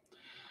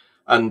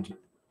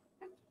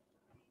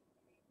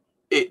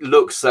it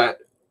looks at,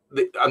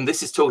 and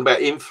this is talking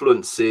about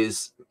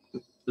influences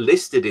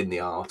listed in the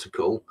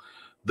article,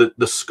 the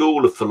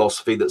school of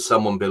philosophy that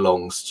someone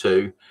belongs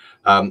to,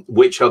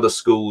 which other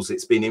schools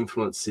it's been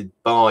influenced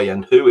by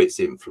and who it's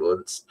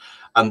influenced,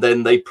 and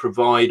then they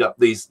provide up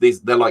these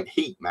they're like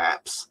heat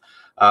maps,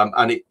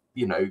 and it,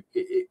 you know,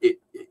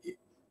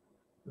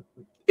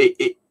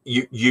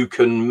 you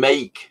can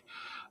make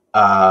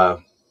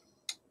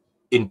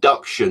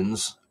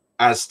inductions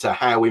as to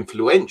how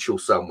influential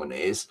someone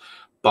is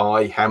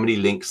by how many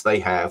links they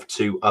have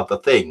to other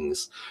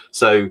things.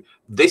 So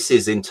this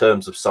is in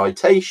terms of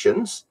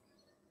citations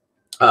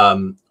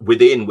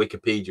within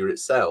Wikipedia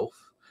itself.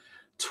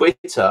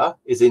 Twitter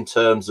is in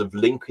terms of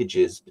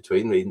linkages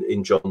between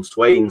in John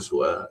Swain's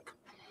work.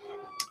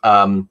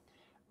 So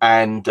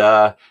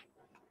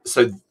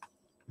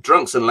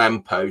Drunks and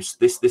Lampposts,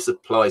 this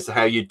applies to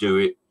how you do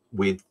it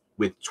with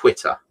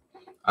Twitter,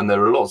 and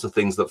there are lots of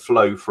things that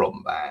flow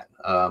from that.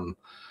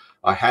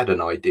 I had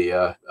an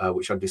idea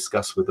which I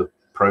discussed with a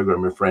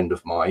programmer friend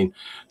of mine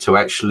to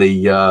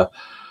actually it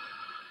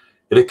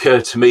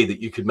occurred to me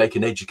that you could make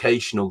an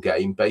educational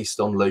game based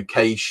on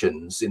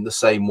locations in the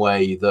same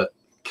way that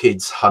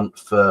kids hunt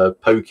for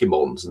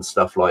Pokemons and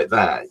stuff like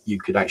that. You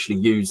could actually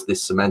use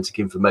this semantic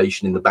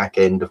information in the back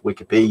end of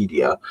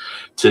Wikipedia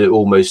to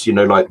almost, you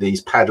know, like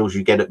these paddles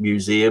you get at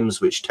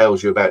museums, which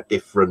tells you about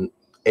different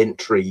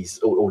entries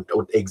or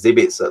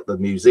exhibits at the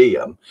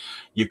museum.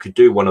 You could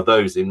do one of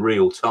those in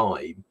real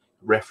time,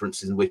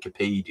 referencing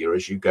Wikipedia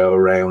as you go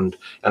around,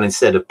 and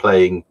instead of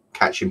playing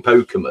catching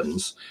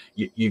Pokemons,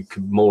 you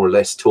could more or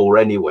less tour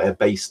anywhere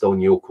based on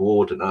your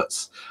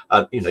coordinates.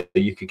 You know,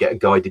 you could get a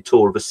guided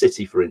tour of a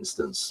city, for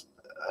instance,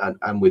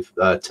 and with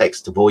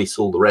text to voice,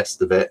 all the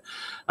rest of it.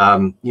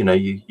 You know,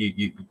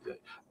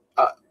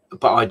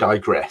 but I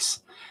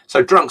digress.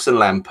 So Drunks and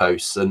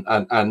Lampposts,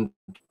 and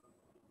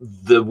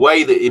the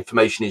way that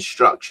information is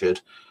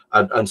structured,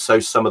 and so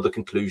some of the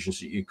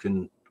conclusions that you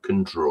can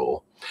draw.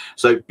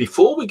 So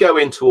before we go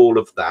into all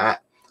of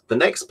that, the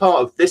next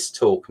part of this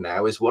talk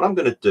now is what I'm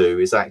going to do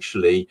is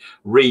actually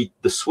read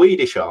the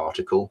Swedish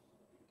article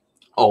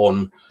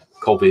on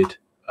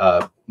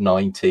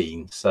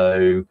COVID-19.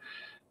 So,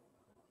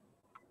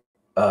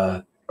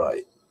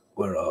 right,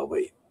 where are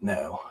we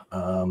now?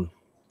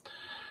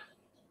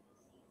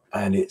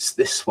 And it's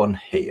this one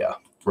here.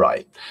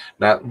 Right.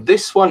 Now,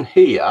 this one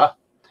here,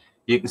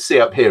 you can see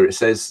up here, it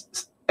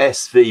says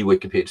SV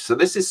Wikipedia. So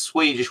this is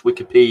Swedish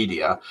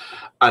Wikipedia,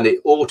 and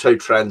it auto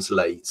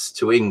translates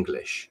to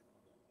English.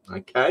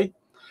 Okay,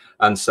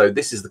 and so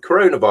this is the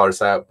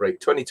coronavirus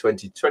outbreak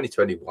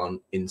 2020-2021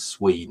 in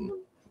Sweden.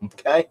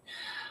 Okay,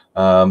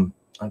 I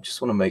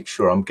just want to make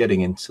sure I'm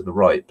getting into the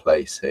right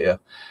place here.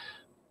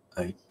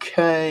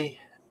 Okay,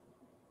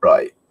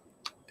 right.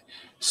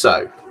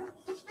 So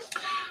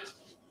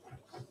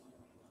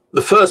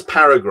the first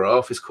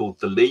paragraph is called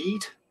the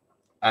lead,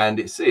 and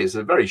it is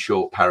a very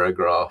short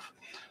paragraph.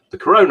 The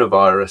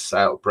coronavirus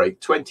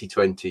outbreak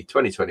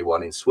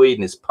 2020-2021 in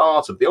Sweden is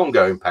part of the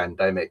ongoing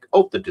pandemic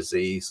of the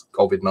disease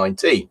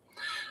COVID-19,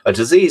 a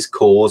disease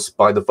caused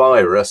by the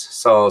virus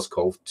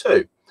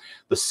SARS-CoV-2.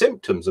 The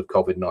symptoms of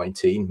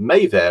COVID-19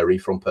 may vary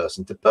from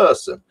person to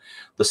person.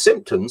 The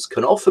symptoms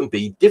can often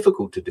be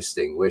difficult to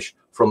distinguish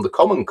from the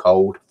common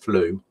cold,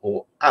 flu,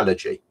 or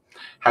allergy.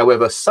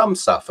 However, some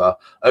suffer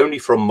only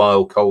from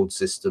mild cold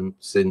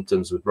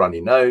symptoms with runny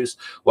nose,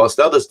 whilst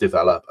others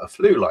develop a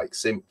flu-like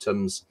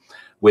symptoms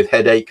with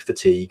headache,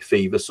 fatigue,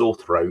 fever, sore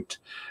throat,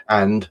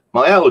 and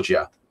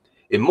myalgia.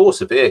 In more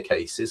severe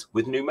cases,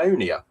 with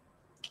pneumonia.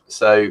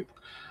 So,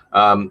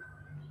 and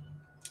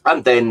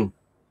then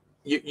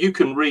you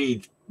can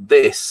read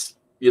this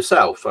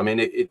yourself. I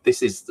mean,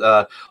 this is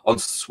on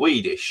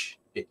Swedish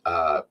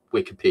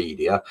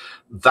Wikipedia.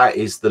 That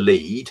is the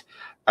lead.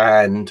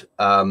 And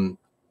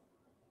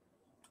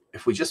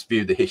if we just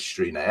view the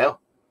history now,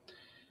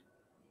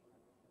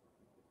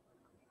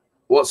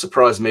 what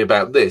surprised me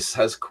about this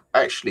has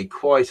actually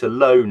quite a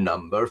low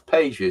number of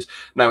page views.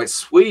 Now it's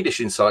Swedish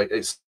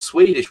it's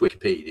Swedish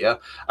Wikipedia,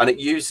 and it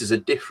uses a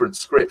different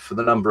script for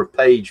the number of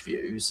page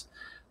views.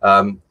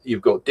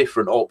 You've got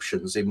different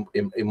options in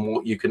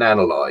what you can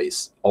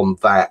analyze on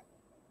that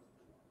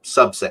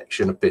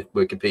subsection of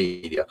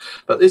Wikipedia,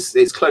 but this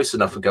is close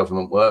enough for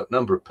government work.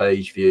 Number of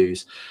page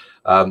views.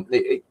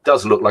 It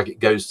does look like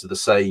it goes to the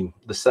same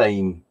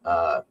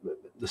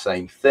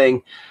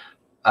thing.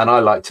 And I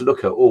like to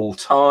look at all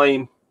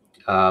time.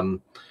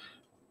 And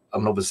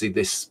obviously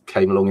this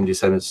came along in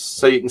December.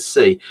 So you can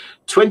see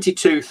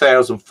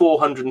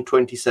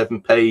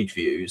 22,427 page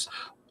views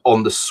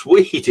on the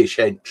Swedish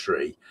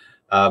entry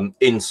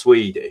in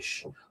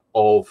Swedish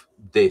of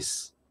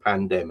this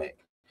pandemic.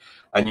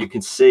 And you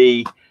can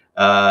see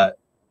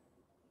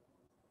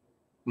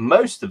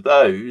most of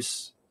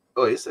those.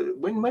 Oh,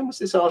 when was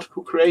this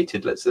article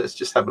created? Let's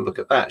just have a look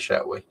at that,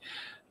 shall we?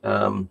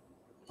 I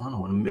don't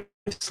want to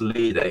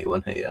mislead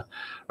anyone here.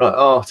 Right,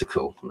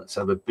 article. Let's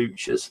have a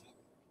butcher's.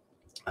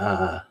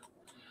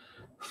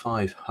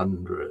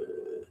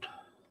 500.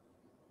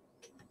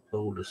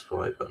 Oldest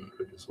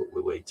 500 is what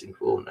we're waiting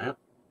for now.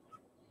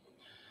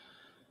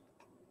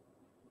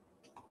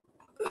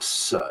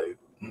 So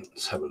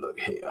let's have a look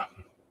here.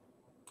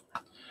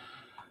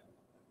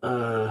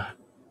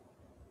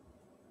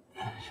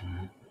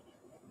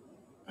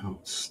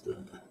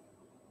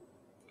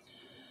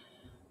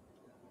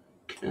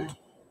 Okay.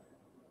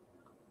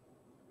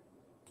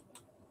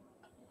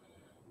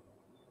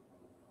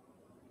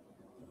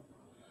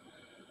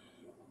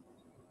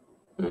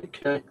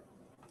 Okay,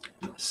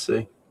 let's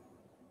see.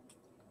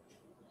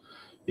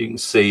 You can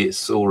see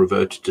it's all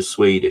reverted to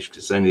Swedish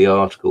because it's only the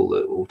article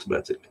that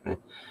automatically.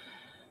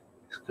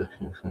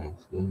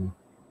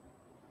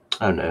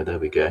 Oh no, there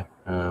we go.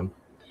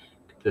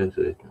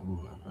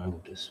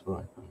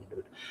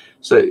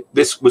 So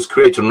this was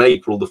created on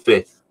April the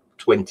 5th,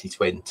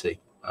 2020.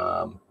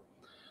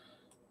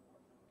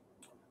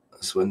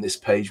 That's when this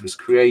page was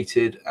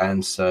created,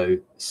 and so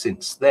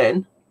since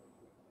then,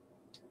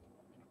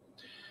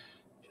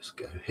 just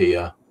go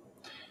here.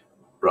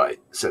 Right,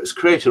 so it's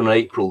created on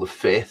April the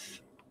 5th.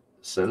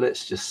 So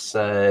let's just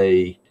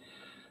say,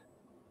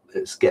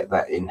 let's get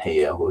that in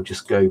here. We'll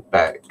just go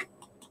back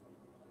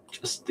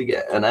just to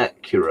get an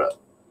accurate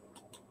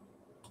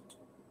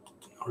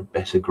or a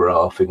better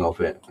graphing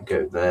of it.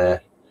 Go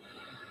there.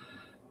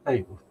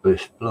 April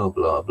Bush, blah,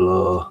 blah,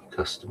 blah.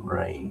 Custom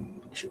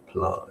range,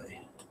 apply.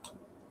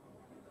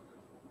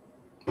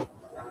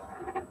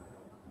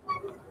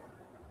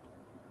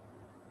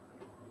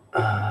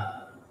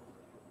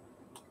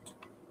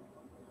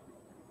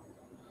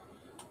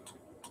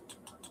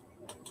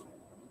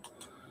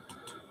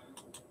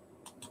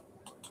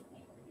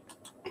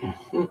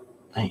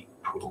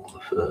 April the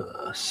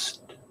 1st.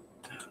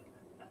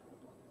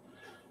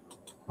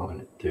 I'm going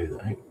to do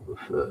that April the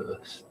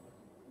 1st.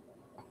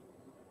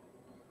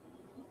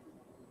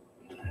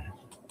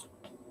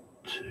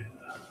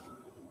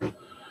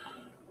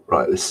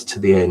 Right, this is to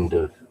the end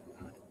of.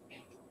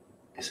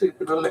 Is it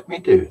going to let me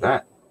do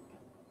that?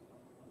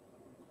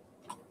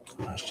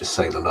 Let's just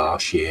say the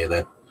last year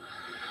then.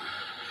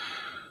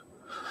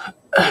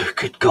 Oh,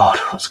 good God,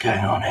 what's going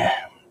on here?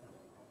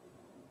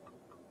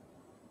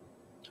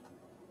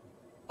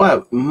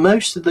 Well,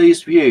 most of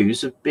these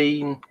views have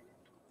been,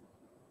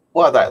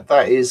 well,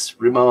 that is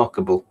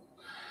remarkable.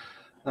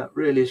 That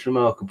really is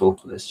remarkable.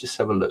 Let's just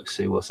have a look,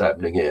 see what's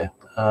happening here.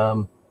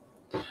 So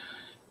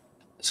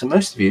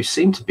most of you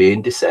seem to be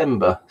in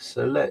December.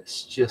 So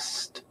let's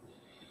just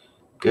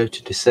go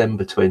to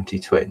December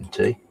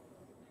 2020.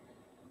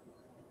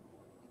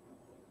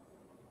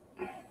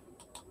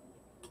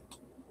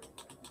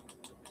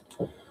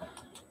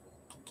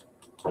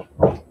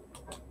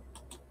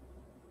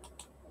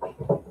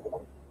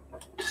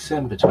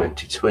 December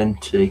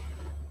 2020.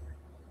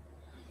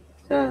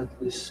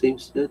 This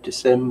seems to be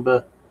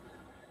December.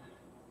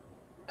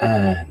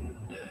 And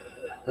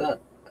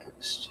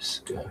let's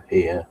just go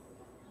here.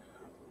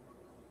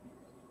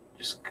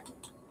 Just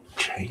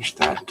change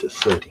that to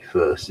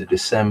 31st of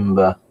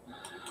December.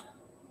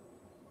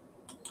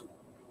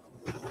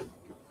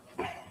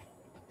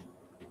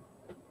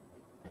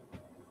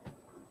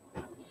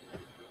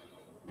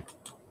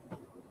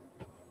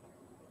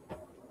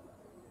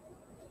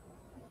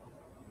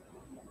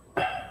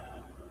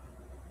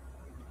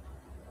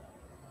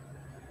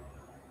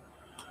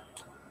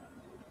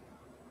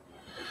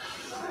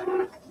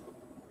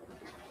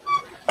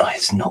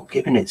 It's not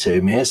giving it to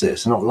me, is it?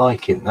 It's not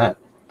liking that.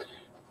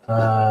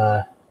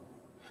 1st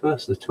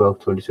of the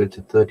 12th,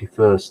 2020,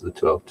 31st of the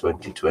 12th,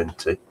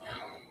 2020.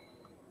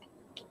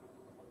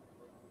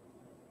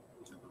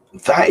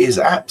 That is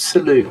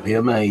absolutely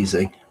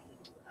amazing.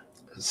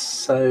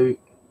 So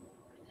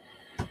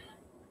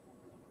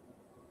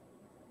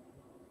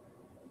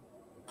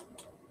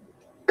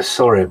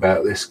sorry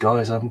about this,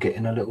 guys. I'm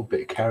getting a little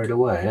bit carried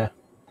away.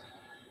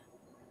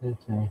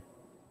 Okay.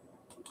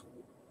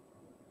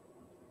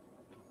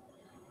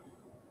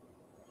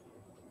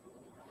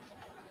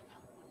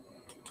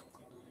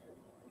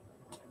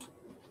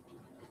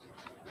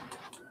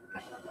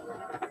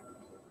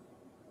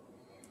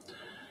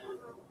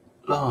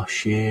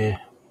 Last year,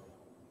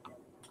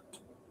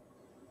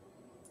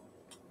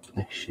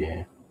 this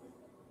year.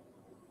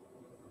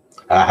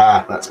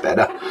 Aha, that's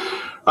better.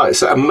 Right,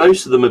 so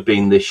most of them have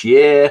been this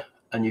year,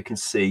 and you can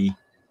see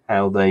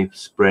how they've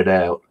spread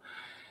out.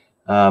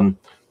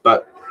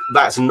 But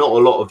that's not a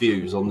lot of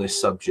views on this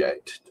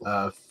subject.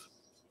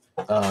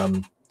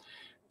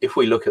 If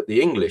we look at the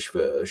English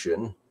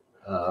version,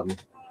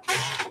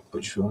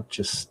 which we'll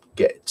just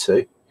get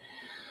to.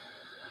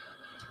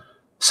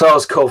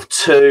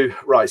 SARS-CoV-2,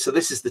 right, so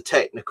this is the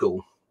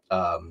technical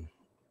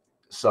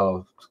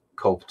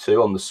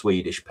SARS-CoV-2 on the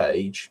Swedish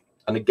page.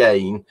 And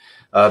again,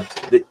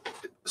 the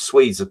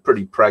Swedes are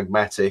pretty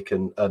pragmatic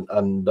and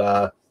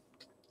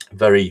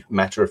very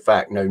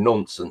matter-of-fact, no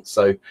nonsense.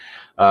 So,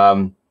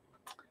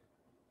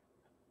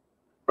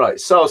 right,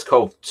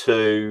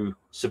 SARS-CoV-2,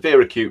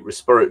 severe acute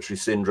respiratory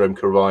syndrome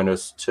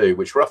coronavirus 2,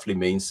 which roughly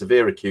means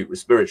severe acute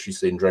respiratory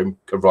syndrome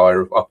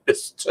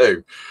coronavirus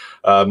 2,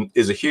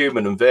 is a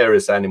human and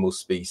various animal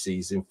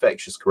species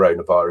infectious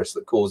coronavirus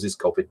that causes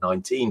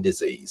COVID-19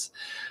 disease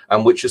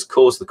and which has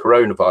caused the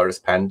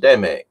coronavirus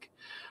pandemic.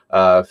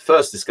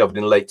 First discovered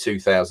in late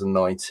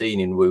 2019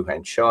 in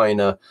Wuhan,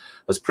 China,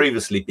 has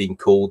previously been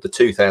called the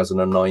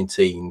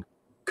 2019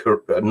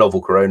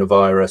 novel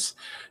coronavirus,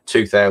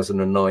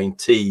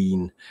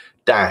 2019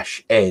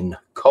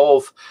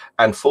 SARS-CoV,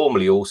 and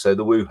formerly also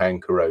the Wuhan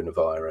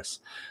coronavirus.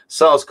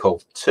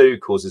 SARS-CoV-2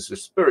 causes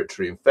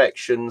respiratory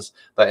infections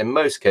that in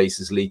most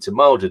cases lead to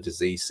milder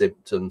disease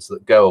symptoms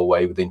that go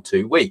away within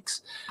 2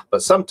 weeks.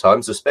 But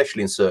sometimes,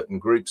 especially in certain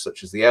groups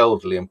such as the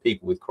elderly and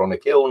people with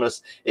chronic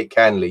illness, it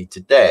can lead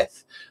to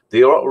death.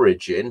 The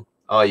origin,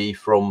 i.e.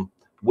 from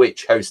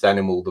which host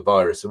animal the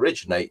virus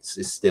originates,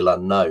 is still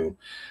unknown.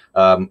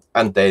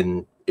 And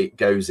then it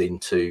goes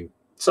into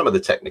some of the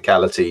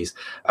technicalities,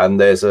 and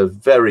there's a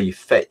very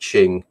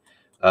fetching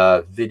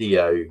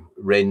video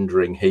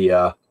rendering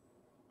here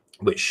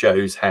which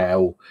shows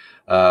how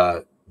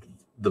the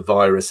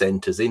virus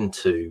enters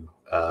into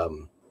a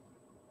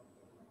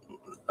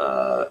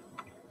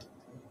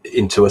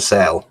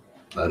cell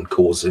and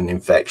causes an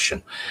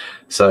infection.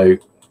 So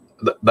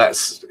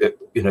that's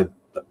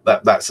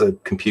that's a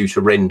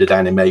computer rendered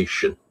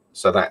animation.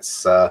 So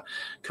that's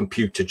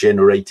computer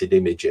generated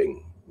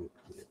imaging.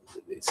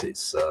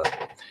 It's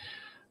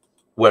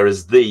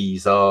whereas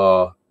these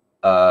are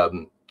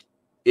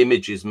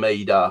images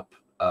made up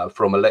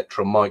from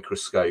electron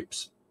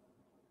microscopes.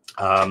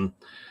 Now,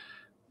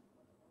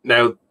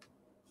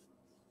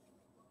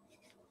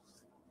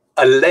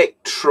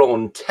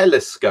 electron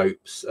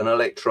telescopes and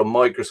electron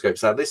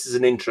microscopes. Now, this is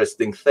an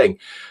interesting thing.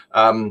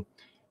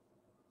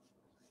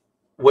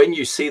 When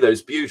you see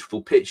those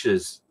beautiful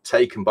pictures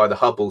taken by the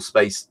Hubble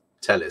Space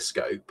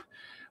Telescope,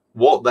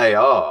 what they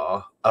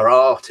are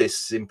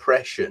artists'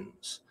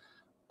 impressions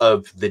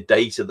of the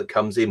data that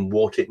comes in,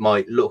 what it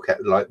might look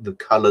at, like the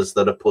colors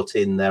that are put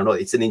in there.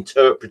 It's an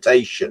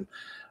interpretation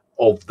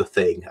of the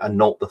thing and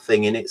not the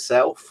thing in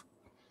itself.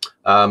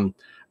 And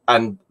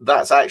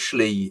that's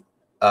actually,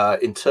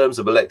 in terms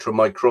of electron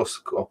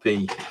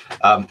microscopy,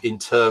 in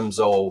terms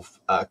of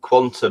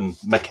quantum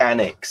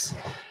mechanics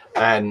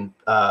and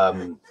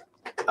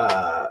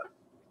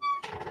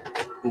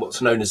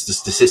what's known as the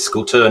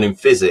statistical turn in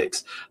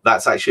physics,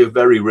 that's actually a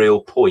very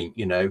real point,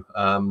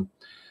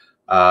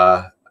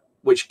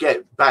 which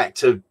get back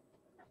to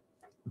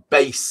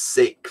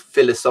basic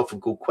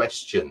philosophical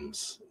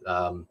questions,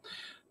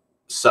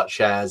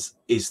 such as,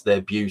 is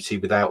there beauty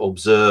without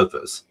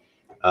observers?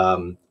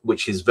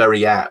 Which is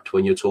very apt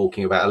when you're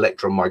talking about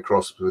electron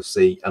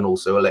microscopy and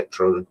also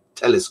electron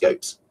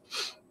telescopes,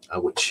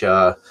 which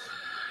are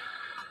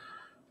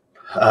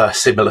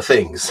similar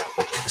things.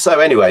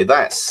 So anyway,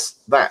 that's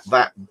that.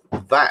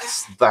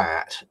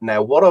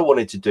 Now, what I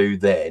wanted to do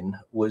then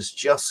was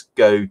just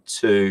go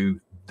to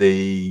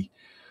the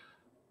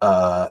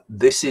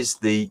this is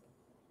the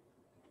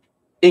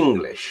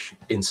English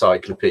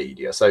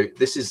encyclopedia. So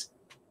this is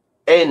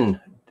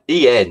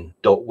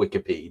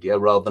en.wikipedia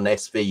rather than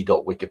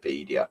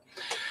sv.wikipedia.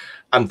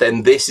 And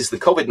then this is the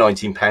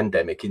COVID-19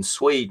 pandemic in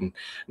Sweden.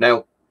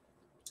 Now,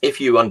 if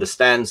you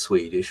understand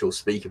Swedish or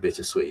speak a bit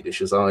of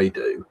Swedish, as I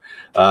do,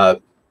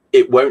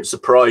 it won't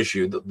surprise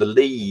you that the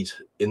lead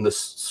in the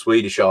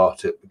Swedish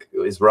article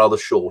is rather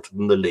shorter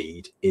than the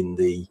lead in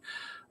the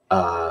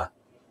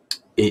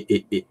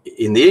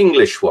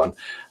English one.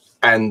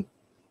 And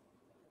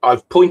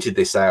I've pointed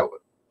this out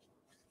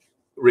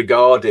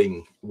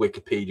regarding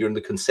Wikipedia and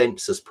the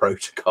consensus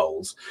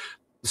protocols.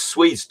 The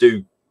Swedes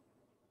do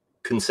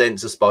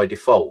consensus by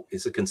default.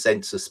 It's a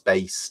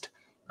consensus-based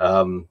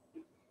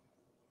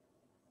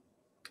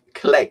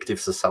collective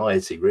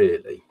society,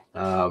 really.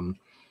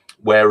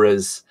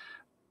 Whereas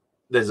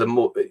there's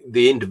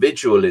the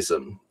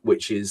individualism,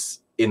 which is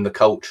in the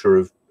culture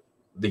of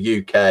the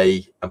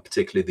UK and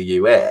particularly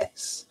the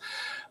US.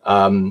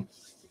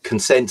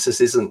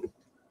 Consensus isn't,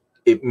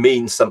 it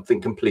means something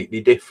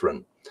completely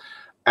different.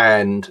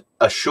 And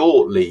a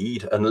short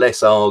lead and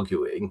less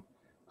arguing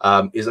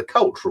is a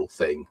cultural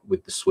thing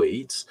with the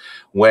Swedes,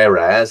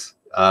 whereas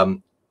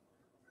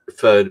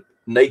for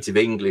native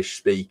English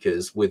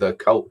speakers with a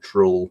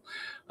cultural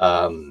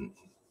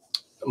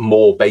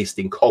more based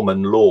in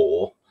common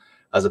law,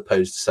 as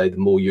opposed to, say, the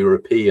more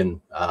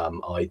European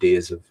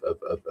ideas of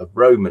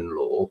Roman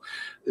law,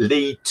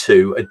 lead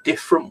to a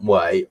different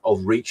way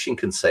of reaching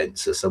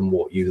consensus and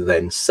what you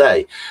then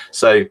say.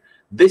 So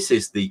this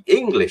is the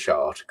English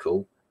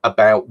article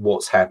about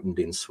what's happened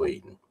in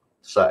Sweden.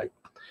 So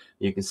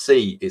you can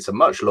see it's a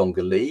much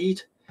longer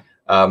lead.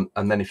 And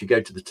then if you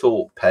go to the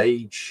talk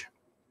page,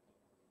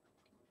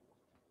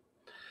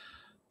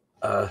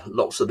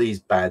 lots of these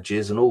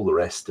badges and all the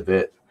rest of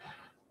it.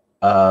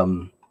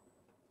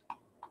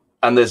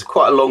 And there's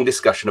quite a long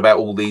discussion about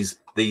all these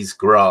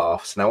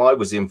graphs. Now, I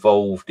was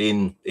involved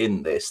in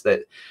this.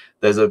 That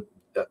there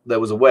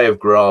was a way of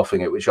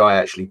graphing it which I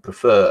actually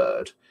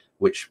preferred,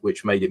 which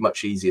made it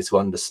much easier to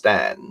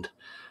understand.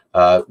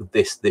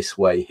 This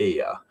way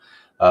here.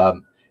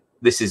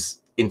 This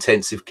is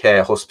intensive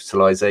care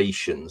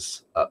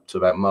hospitalizations up to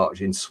about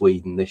March in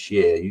Sweden this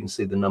year. You can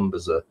see the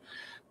numbers are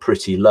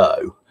pretty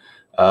low.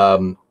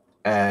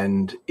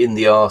 And in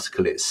the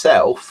article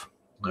itself,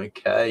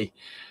 okay,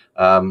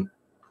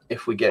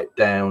 if we get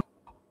down,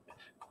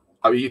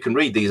 I mean, you can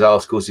read these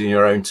articles in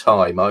your own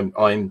time.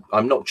 I'm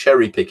not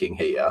cherry picking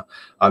here.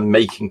 I'm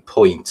making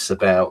points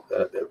about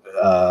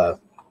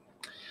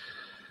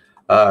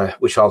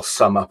which I'll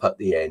sum up at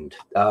the end.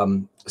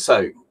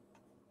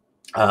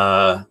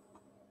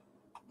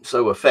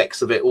 So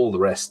effects of it, all the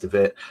rest of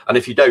it. And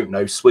if you don't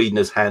know, Sweden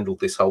has handled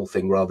this whole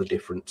thing rather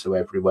different to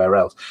everywhere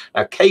else.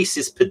 Now,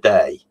 cases per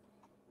day,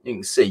 you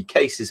can see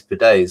cases per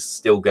day is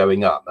still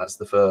going up. That's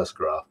the first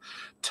graph.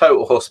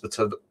 Total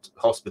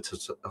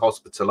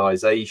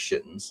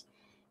hospitalizations.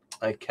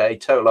 Okay,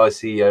 total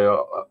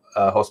ICU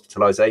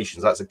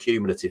hospitalizations, that's a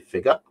cumulative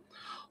figure.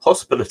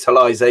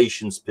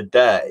 Hospitalizations per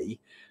day.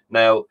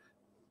 Now,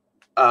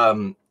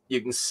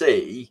 you can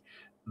see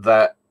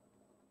that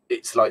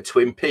it's like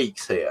Twin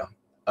Peaks here.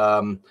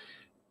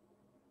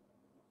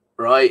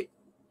 Right,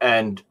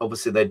 and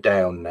obviously they're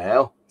down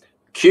now.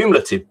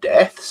 Cumulative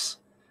deaths,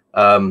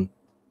 and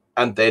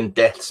then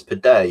deaths per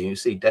day. You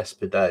see deaths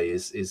per day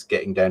is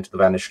getting down to the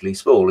vanishingly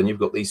small, and you've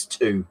got these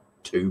two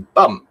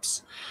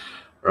bumps,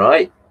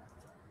 right?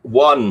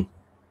 One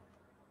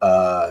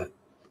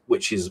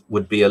which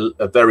would be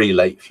a very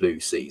late flu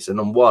season,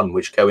 and one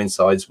which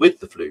coincides with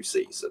the flu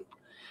season,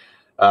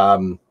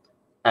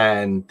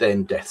 and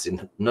then deaths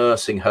in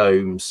nursing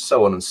homes,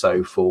 so on and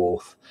so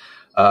forth.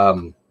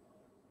 Now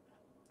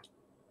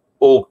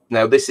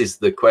this is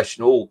the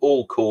question,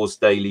 all cause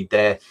daily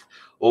death,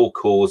 all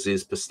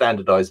causes per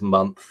standardized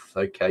month,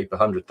 okay, per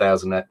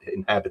 100,000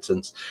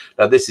 inhabitants.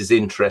 Now this is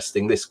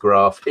interesting, this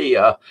graph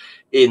here,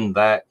 in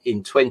that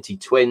in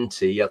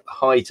 2020, at the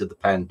height of the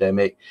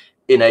pandemic,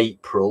 in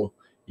April,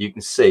 you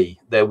can see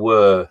there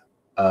were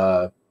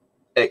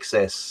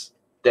excess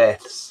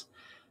deaths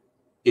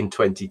in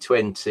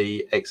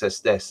 2020, excess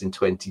deaths in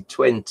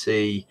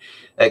 2020,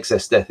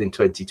 excess death in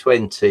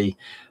 2020,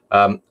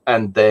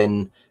 and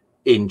then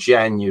in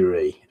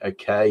January,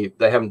 okay,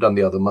 they haven't done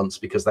the other months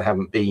because there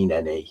haven't been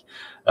any,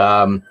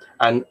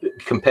 and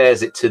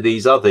compares it to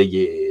these other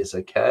years,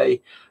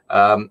 okay,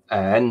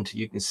 and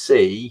you can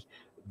see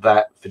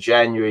that for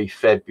January,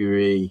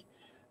 February,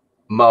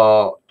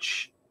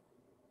 March,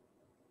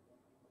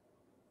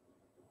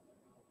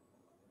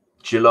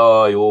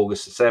 July,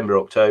 August, September,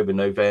 October,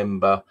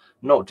 November,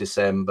 not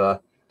December,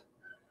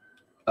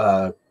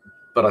 but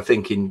I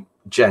think in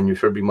January,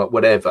 February,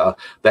 whatever,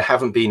 there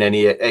haven't been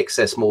any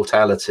excess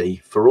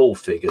mortality for all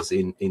figures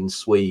in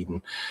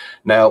Sweden.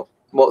 Now,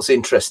 what's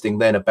interesting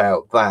then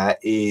about that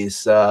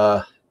is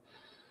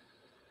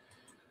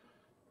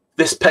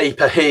this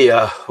paper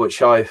here,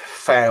 which I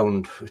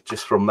found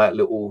just from that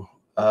little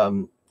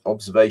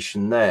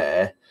observation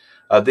there.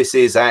 This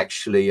is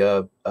actually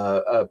a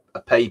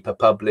paper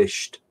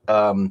published,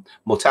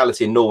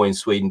 mortality in Norway and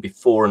Sweden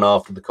before and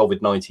after the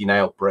COVID-19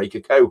 outbreak,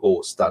 a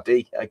cohort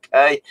study,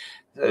 okay?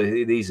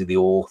 These are the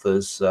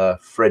authors,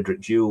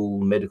 Frederick Jewell,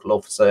 medical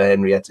officer,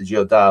 Henrietta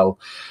Jordal,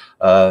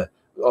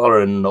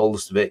 Oren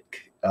Olsvik.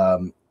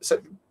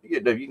 So,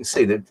 you know, you can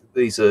see that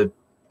these are,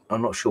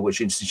 I'm not sure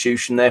which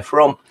institution they're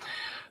from.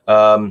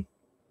 And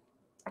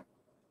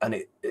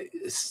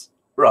it's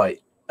right.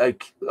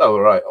 Okay. Oh,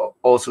 right.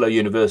 Oslo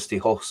University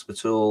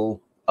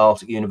Hospital,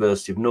 Arctic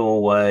University of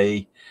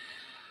Norway.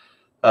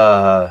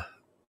 Yeah,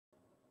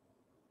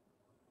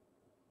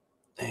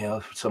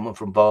 someone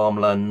from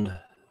Barmland.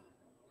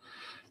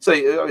 So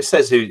it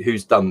says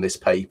who's done this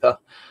paper,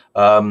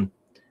 and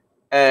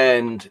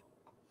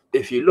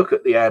if you look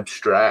at the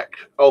abstract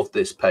of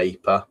this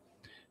paper,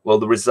 well,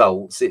 the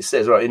results, it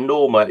says, right, in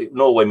Norway,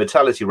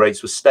 mortality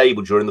rates were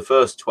stable during the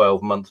first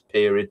 12-month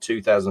period,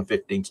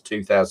 2015 to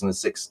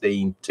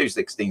 2016,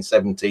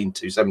 2016-17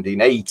 to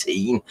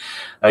 17-18,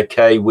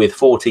 okay, with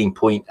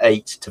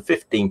 14.8 to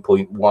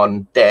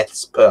 15.1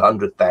 deaths per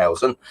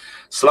 100,000,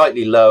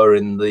 slightly lower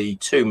in the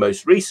two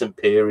most recent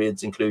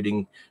periods,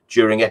 including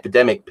during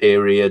epidemic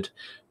period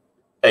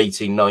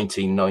 18,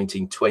 19,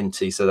 19,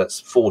 20, so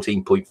that's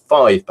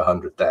 14.5 per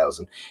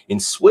 100,000. In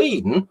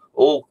Sweden,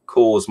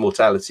 all-cause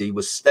mortality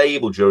was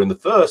stable during the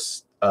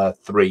first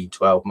three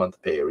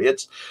 12-month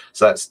periods,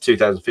 so that's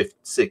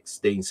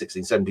 2016,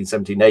 16, 17,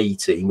 17,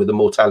 18, with a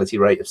mortality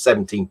rate of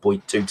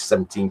 17.2 to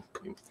 17.5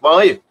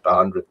 per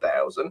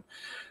 100,000.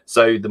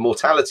 So the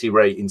mortality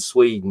rate in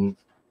Sweden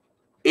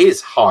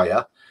is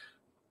higher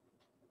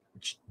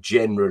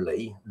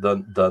generally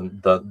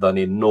than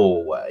in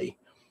Norway.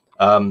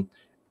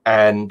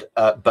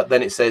 But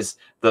then it says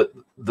that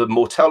the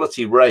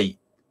mortality rate,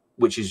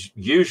 which is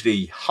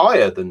usually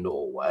higher than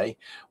Norway,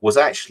 was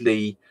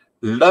actually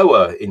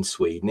lower in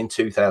Sweden in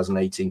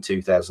 2018,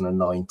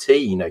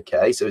 2019.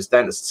 Okay, so it's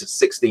down to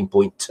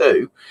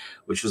 16.2,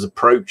 which was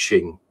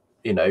approaching,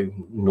 you know,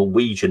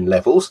 Norwegian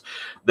levels.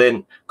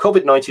 Then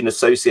COVID-19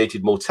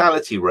 associated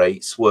mortality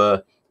rates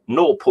were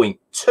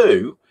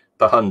 0.2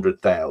 per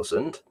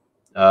 100,000.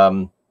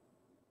 Now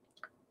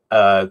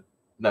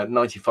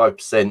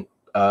 95%.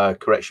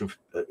 Correction,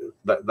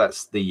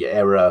 that's the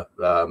error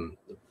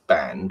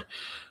band,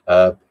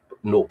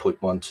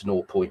 0.1 to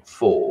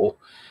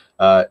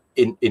 0.4.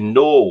 In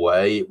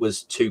Norway, it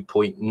was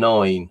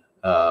 2.9.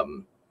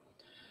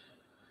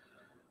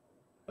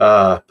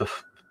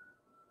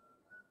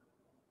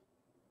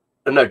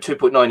 no,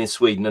 2.9 in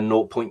Sweden and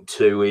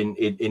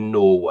 0.2 in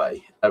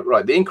Norway.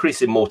 Right, the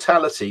increase in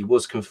mortality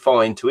was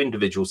confined to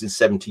individuals in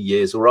 70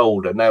 years or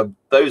older. Now,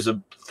 those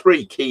are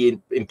three key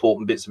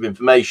important bits of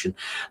information.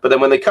 But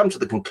then when they come to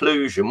the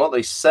conclusion, what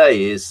they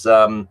say is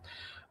the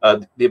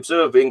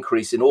observed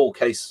increase in all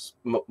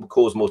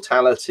cause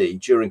mortality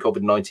during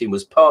COVID-19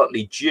 was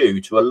partly due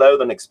to a lower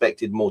than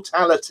expected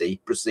mortality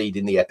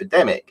preceding the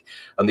epidemic,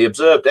 and the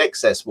observed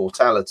excess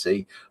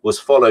mortality was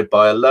followed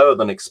by a lower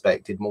than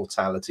expected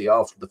mortality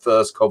after the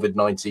first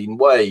COVID-19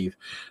 wave.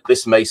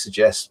 This may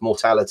suggest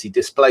mortality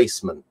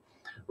displacement.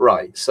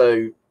 Right,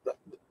 so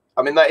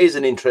I mean, that is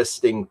an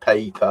interesting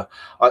paper.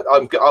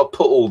 I'll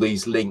put all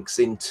these links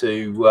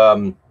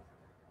into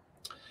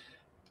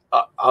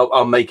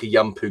I'll make a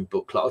Yumpu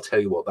booklet. I'll tell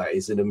you what that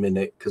is in a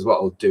minute, because what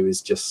I'll do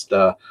is just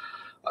I'll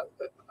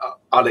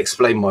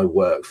explain my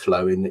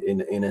workflow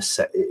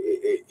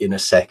in a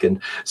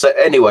second. So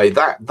anyway,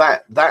 that's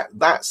that,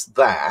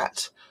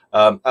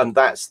 and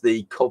that's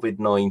the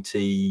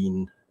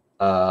COVID-19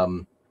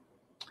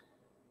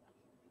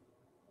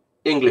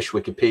 English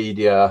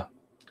Wikipedia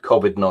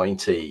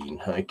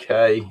COVID-19.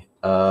 Okay,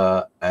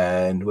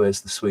 and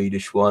where's the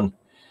Swedish one?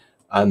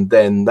 And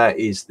then that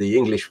is the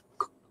English.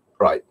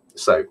 Right.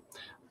 So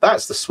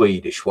that's the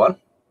Swedish one.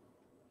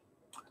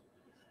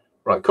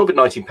 Right,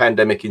 COVID-19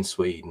 pandemic in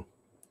Sweden.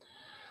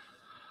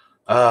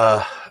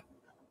 Right,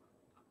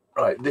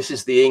 this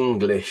is the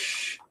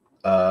English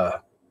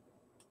for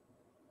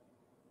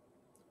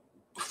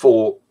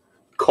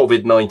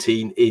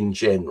COVID-19 in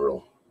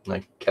general.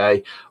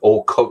 Okay,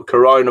 or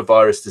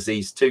coronavirus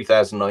disease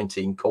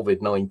 2019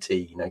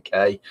 COVID-19.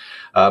 Okay,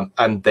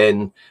 and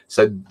then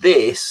so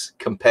this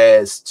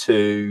compares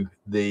to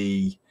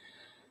the.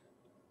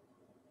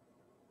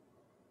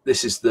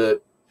 This is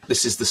the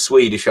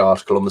Swedish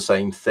article on the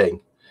same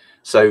thing.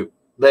 So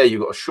there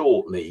you've got a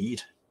short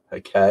lead,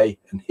 okay,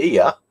 and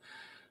here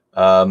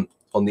on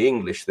the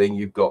English thing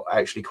you've got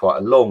actually quite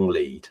a long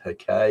lead,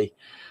 okay,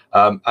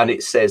 and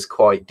it says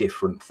quite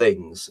different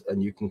things,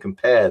 and you can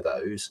compare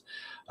those.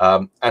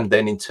 And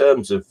then in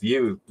terms of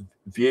view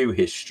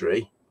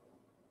history,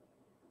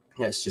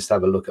 let's just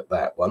have a look at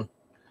that one.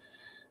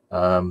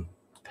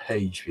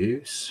 Page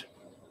views.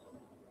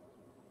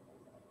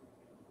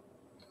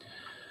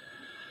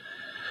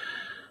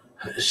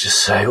 Let's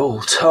just say all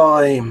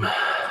time.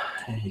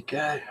 There you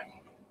go.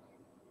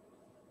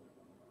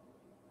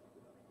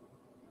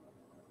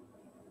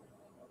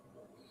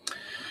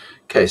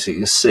 Okay, so you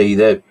can see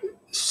that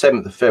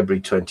 7th of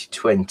February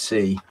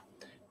 2020.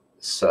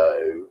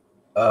 So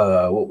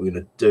what we're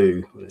going to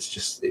do, let's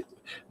just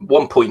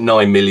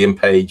 1.9 million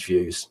page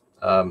views.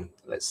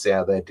 Let's see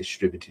how they're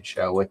distributed,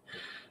 shall we?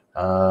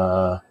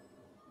 Boom,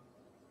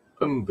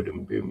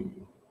 boom,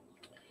 boom.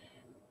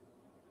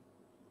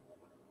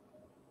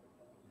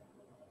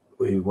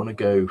 We want to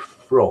go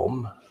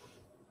from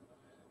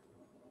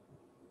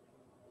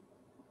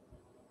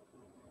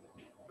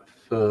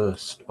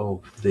first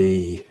of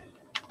the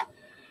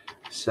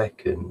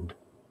second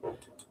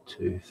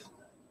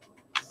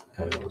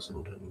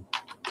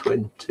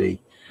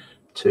 2020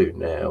 to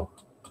now.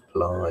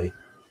 Apply.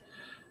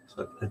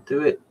 So I'm going to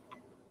do it.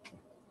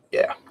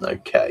 Yeah.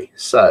 Okay.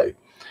 So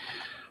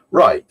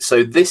right.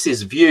 So this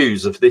is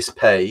views of this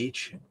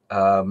page,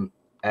 and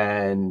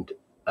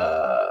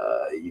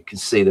you can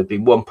see there've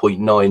been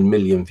 1.9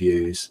 million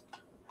views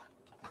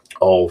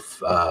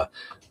of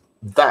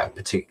that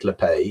particular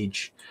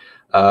page,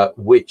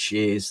 which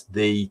is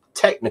the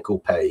technical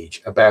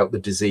page about the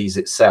disease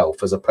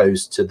itself, as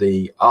opposed to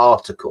the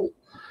article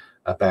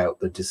about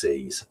the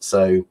disease.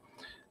 So,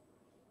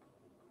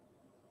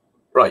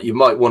 right, you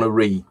might want to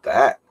read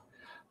that.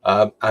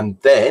 And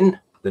then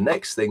the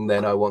next thing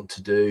then I want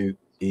to do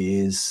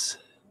is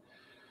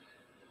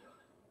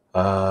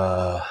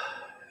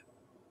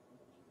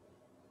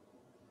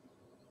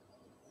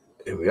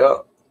here we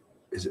are.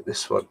 Is it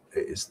this one?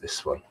 It is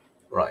this one.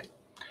 Right.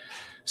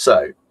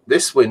 So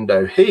this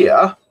window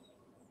here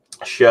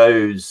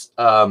shows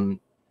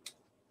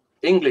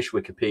English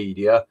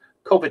Wikipedia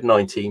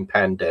COVID-19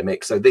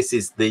 pandemic. So this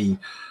is the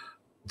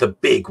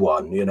big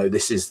one. You know,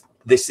 this is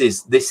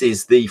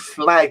the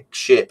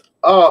flagship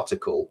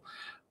article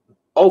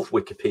of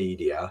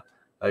Wikipedia.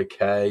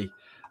 Okay,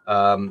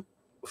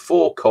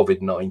 for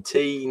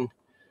COVID-19.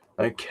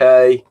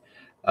 Okay,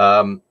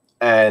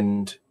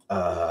 and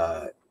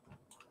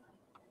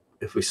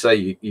if we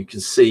say you can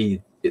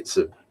see it's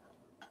a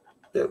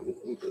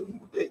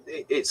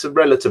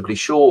relatively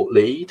short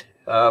lead.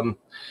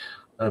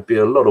 There'd be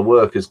a lot of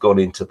work has gone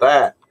into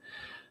that.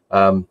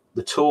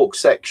 The talk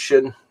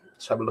section,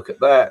 let's have a look at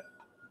that.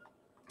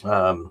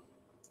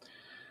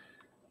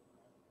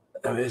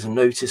 There's a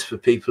notice for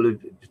people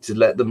to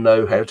let them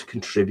know how to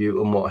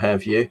contribute and what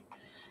have you.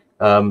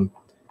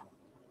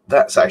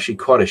 That's actually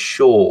quite a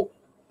short.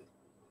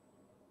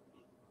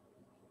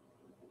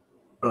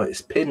 Right,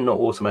 it's pinned not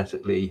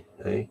automatically.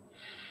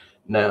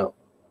 Now,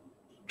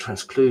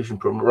 transclusion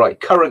problem. Right,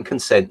 current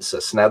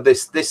consensus. Now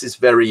this is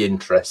very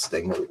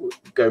interesting.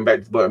 Going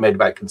back to what I made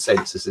about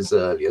consensuses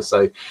earlier.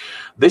 So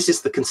this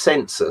is the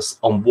consensus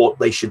on what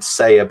they should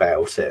say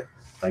about it.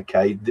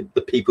 Okay,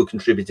 the people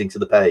contributing to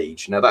the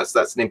page. Now that's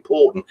an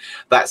important.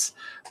 That's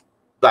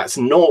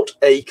not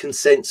a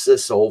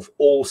consensus of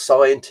all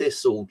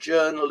scientists, all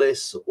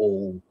journalists,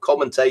 all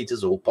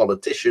commentators, all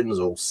politicians,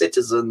 all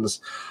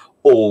citizens,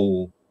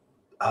 all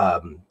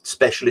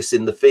specialists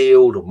in the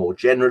field, or more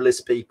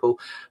generalist people.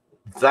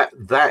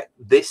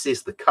 This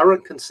is the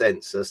current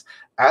consensus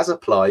as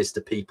applies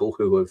to people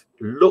who have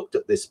looked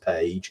at this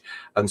page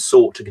and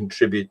sought to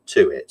contribute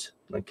to it.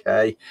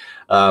 Okay,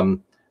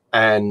 and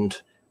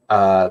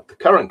the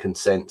current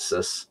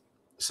consensus.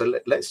 So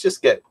let's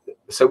just get.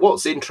 So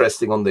what's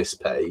interesting on this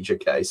page?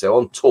 Okay, so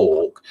on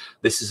talk,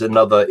 this is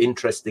another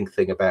interesting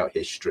thing about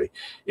history.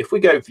 If we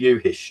go view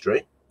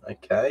history,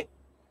 okay,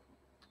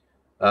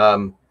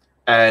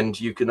 and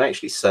you can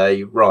actually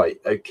say, right,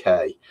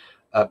 okay,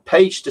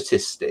 page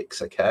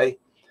statistics, okay,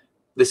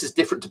 this is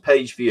different to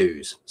page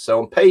views. So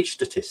on page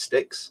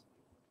statistics,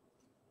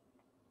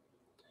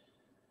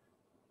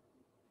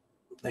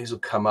 these will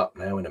come up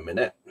now in a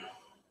minute.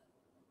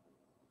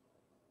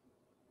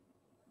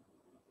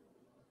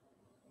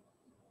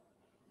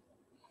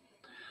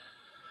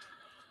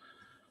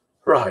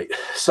 Right,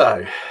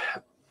 so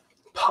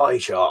pie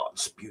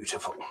charts,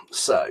 beautiful.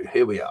 So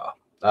here we are.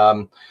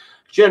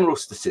 General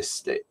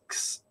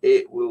statistics,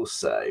 it will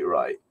say,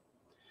 right,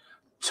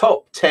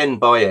 top 10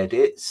 by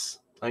edits.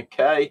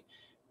 Okay,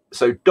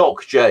 so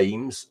Doc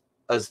James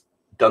has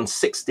done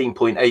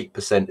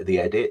 16.8% of the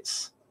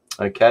edits.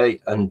 Okay,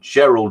 and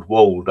Gerald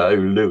Waldo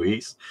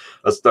Lewis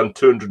has done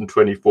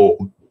 224,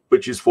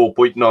 which is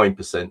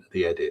 4.9% of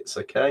the edits.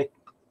 Okay,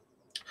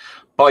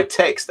 by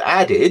text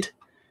added,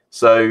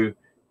 so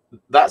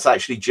that's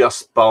actually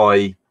just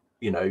by,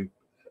 you know,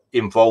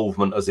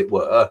 involvement, as it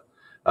were,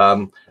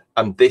 and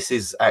this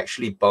is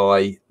actually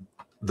by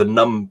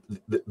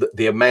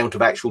the amount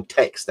of actual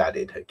text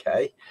added.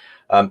 Okay,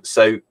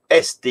 so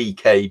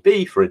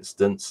SDKB, for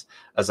instance,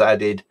 has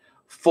added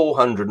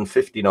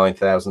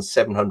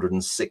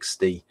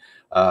 459,760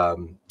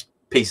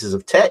 pieces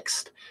of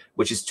text,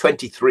 which is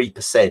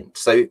 23%.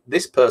 So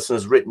this person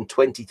has written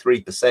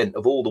 23%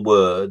 of all the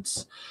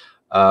words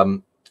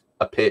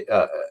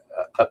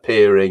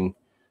appearing.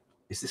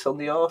 Is this on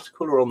the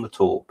article or on the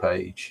talk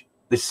page?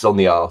 This is on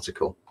the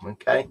article.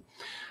 Okay,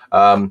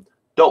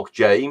 Doc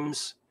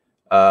James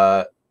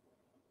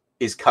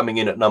is coming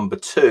in at number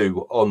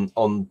 2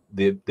 on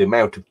the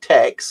amount of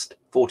text,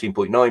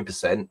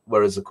 14.9%,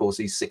 whereas of course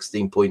he's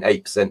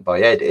 16.8%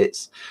 by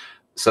edits,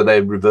 so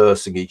they're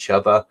reversing each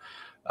other.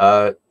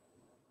 Right,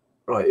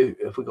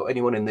 have we got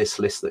anyone in this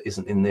list that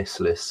isn't in this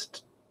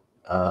list?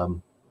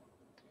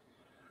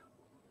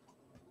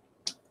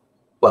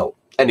 Well,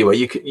 anyway,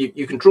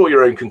 you can draw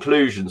your own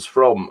conclusions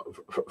from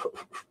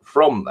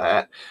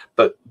that,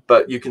 but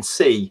you can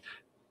see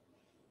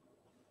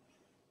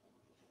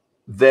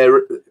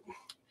there.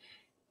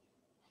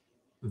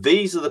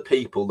 These are the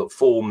people that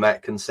form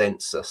that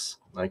consensus.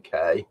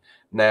 Okay,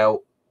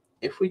 now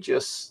if we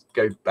just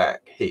go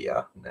back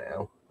here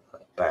now,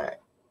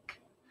 back.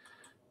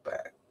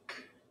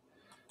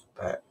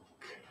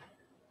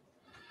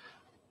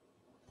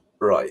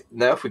 Right,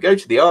 now if we go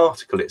to the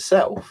article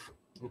itself,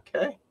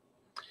 okay,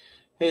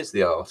 here's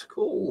the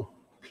article,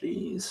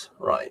 please.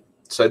 Right,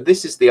 so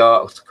this is the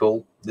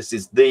article. This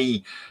is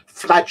the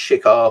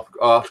flagship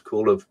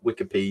article of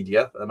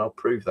Wikipedia, and I'll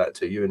prove that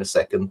to you in a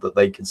second, that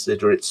they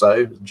consider it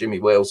so. Jimmy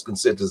Wales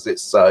considers it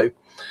so.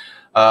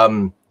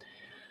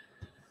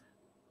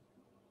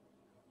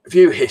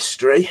 View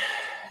history.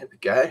 Here we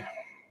go.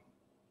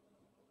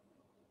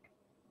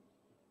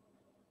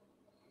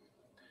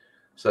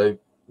 So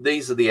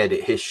these are the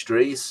edit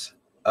histories.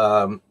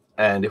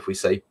 And if we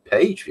say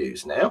page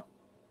views now,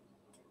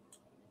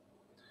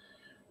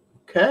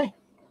 okay.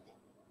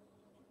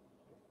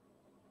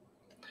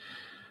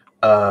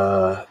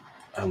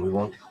 And we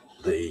want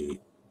the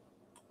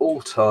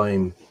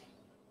all-time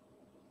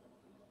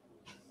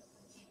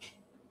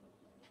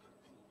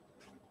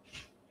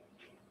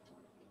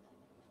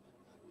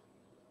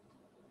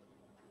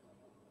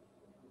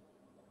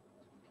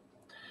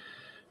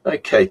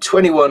okay,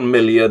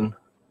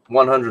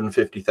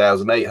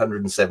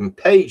 21,150,807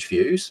 page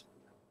views.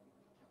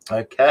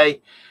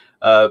 Okay,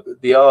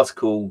 the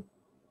article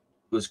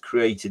was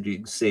created, you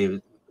can see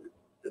at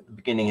the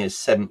beginning is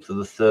 7th of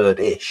the 3rd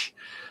ish.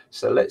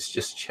 So let's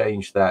just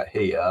change that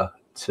here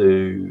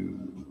to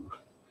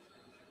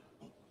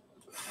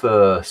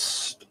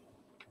 1st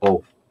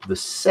of the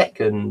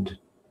 2nd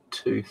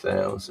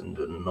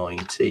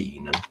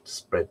 2019 and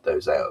spread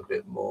those out a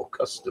bit more.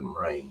 Custom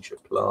range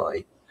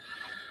apply.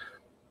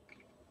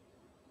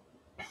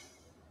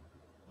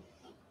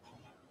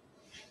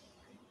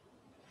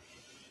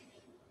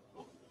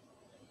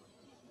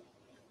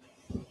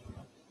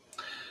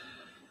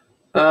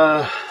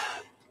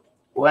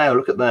 Wow,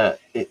 look at that.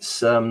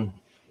 It's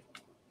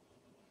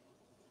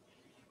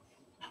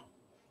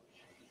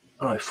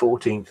All right,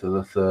 14th of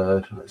the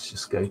 3rd. Let's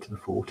just go to the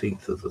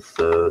 14th of the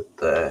 3rd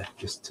there,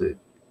 just to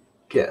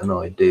get an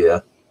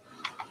idea.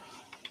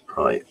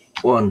 Right,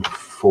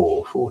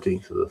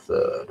 14th of the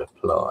 3rd,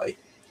 apply.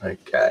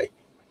 Okay.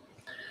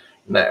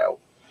 Now,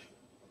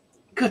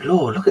 good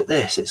Lord, look at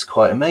this. It's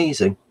quite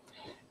amazing.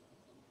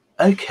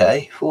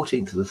 Okay,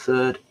 14th of the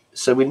 3rd.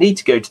 So we need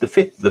to go to the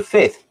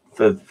 5th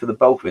for the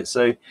bulk of it.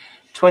 So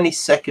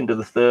 22nd of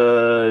the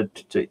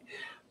 3rd.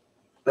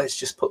 Let's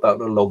just put that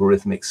on a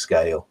logarithmic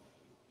scale.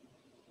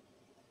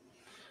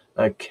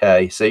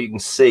 Okay, so you can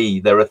see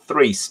there are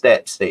 3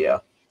 steps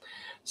here.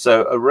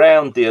 So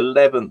around the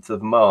 11th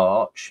of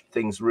March,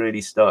 things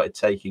really started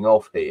taking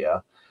off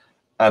here.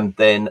 And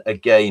then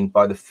again,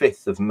 by the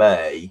 5th of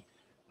May,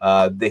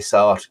 this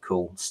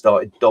article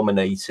started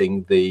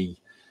dominating the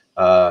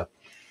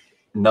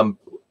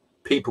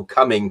people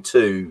coming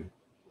to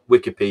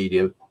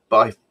Wikipedia.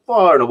 By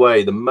far and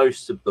away, the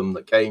most of them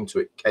that came to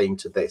it came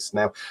to this.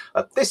 Now,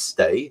 at this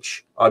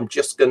stage, I'm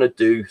just going to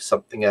do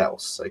something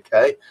else,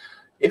 okay?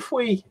 If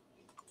we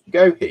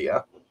go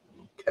here,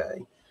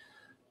 okay,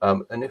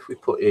 and if we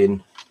put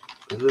in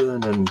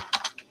Vernon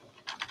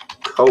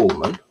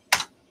Coleman,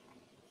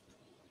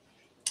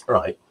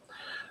 right,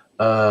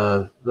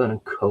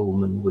 Vernon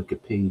Coleman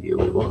Wikipedia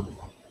we want.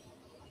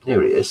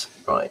 Here he is,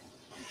 right.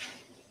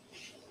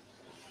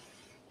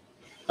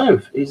 Oh,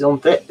 he's on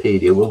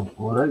Vetpedia. We'll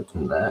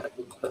open that.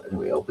 There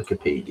we are,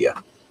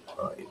 Wikipedia.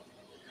 Right.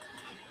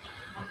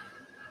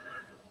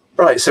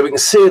 Right, so we can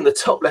see in the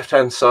top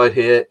left-hand side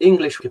here,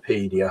 English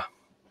Wikipedia.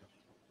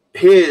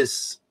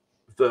 Here's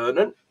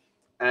Vernon,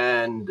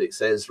 and it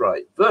says,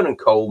 right, Vernon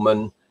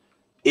Coleman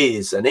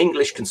is an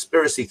English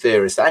conspiracy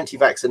theorist,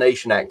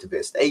 anti-vaccination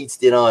activist, AIDS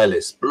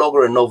denialist,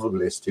 blogger and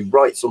novelist who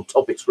writes on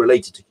topics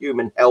related to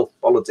human health,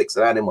 politics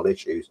and animal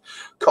issues.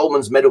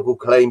 Coleman's medical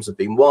claims have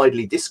been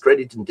widely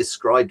discredited and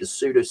described as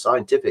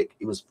pseudoscientific.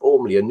 He was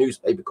formerly a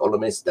newspaper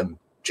columnist and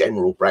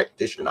general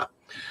practitioner.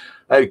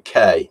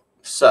 Okay,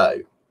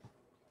 so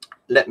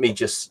let me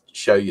just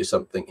show you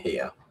something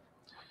here.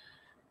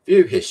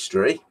 View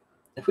history.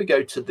 If we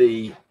go to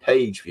the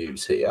page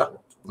views here,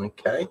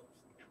 okay.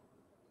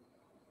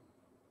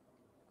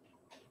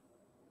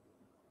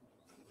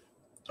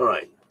 All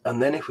right,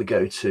 and then if we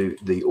go to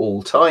the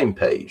all-time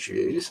page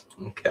views,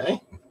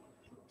 okay.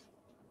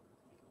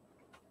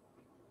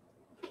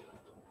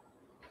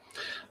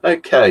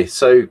 Okay,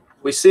 so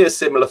we see a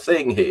similar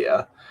thing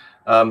here.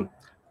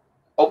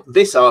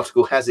 This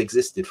article has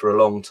existed for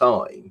a long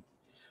time,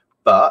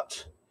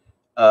 but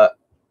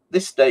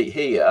this date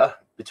here,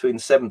 between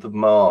the 7th of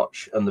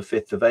March and the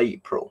 5th of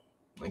April,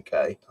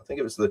 okay, I think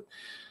it was the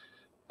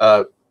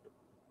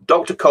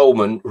Dr.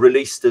 Coleman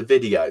released a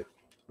video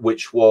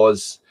which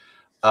was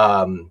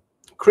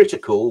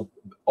critical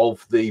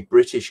of the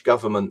British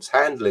government's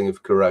handling of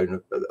the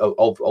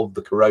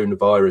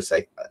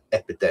coronavirus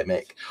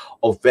epidemic,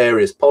 of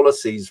various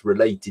policies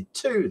related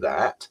to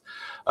that,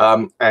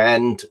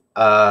 and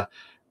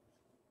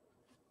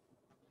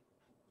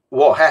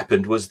what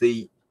happened was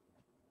the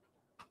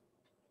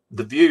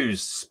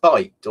views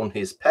spiked on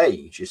his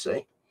page, you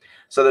see.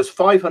 So there's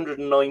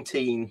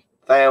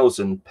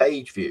 519,000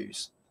 page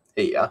views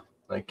here.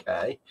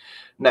 Okay,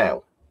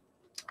 now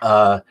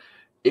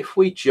if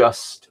we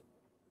just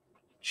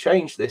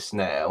change this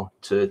now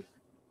to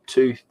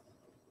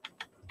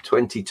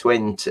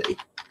 2020,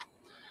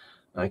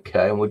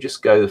 okay, and we'll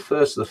just go the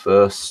 1st of the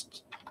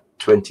 1st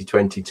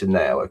 2020 to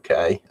now,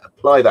 okay,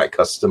 apply that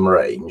custom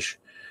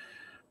range.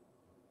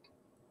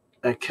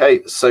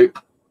 Okay, so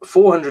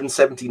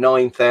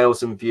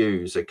 479,000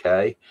 views,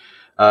 okay,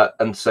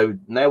 and so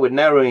now we're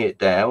narrowing it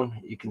down.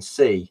 You can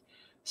see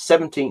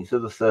 17th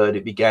of the 3rd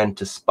it began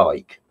to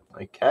spike.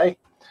 Okay,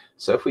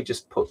 so if we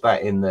just put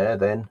that in there,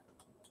 then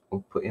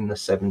we'll put in the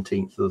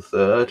 17th of the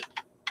 3rd,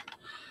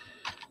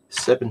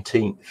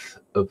 17th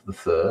of the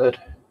 3rd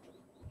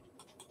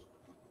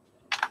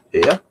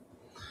here,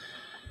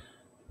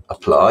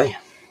 apply.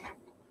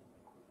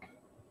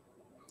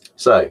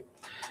 So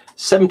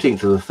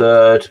 17th of the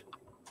 3rd,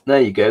 there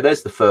you go,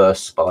 there's the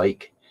first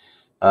spike.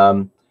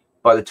 By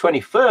the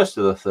 21st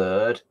of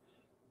the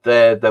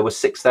 3rd, there were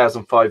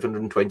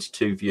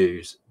 6,522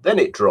 views. Then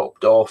it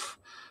dropped off,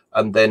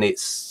 and then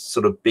it's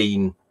sort of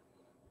been,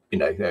 you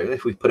know,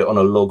 if we put it on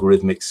a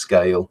logarithmic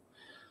scale,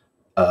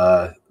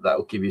 that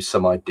will give you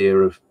some idea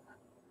of,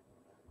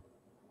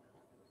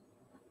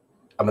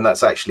 I mean,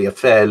 that's actually a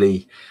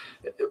fairly,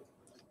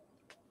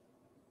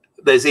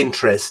 there's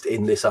interest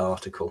in this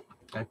article.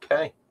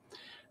 Okay,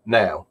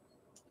 now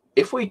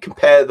if we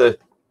compare the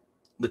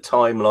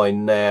timeline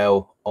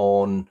now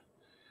on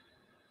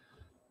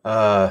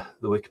the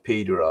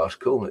Wikipedia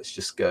article, let's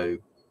just go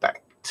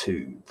back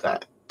to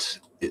that.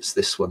 It's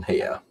this one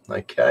here.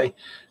 Okay,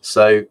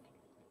 so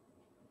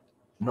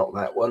not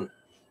that one,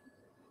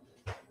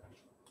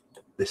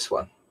 this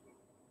one.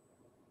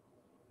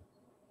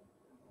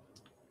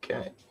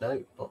 Okay,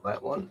 no, not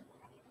that one.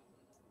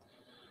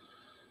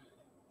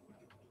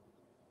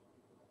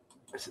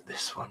 Is it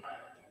this one?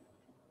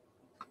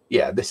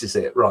 Yeah, this is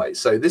it. Right,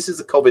 so this is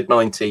the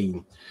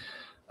COVID-19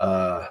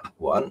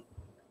 one.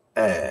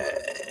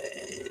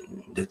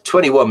 and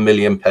 21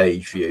 million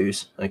page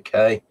views.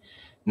 Okay,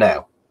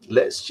 now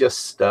let's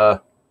just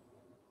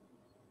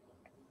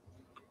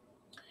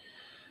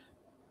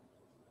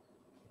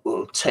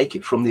we'll take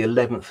it from the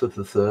 11th of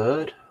the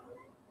 3rd.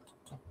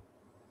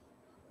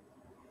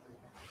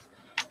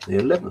 The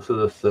 11th of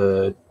the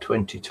 3rd,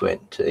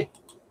 2020.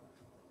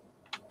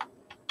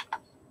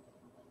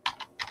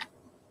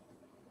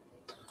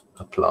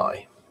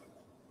 Apply.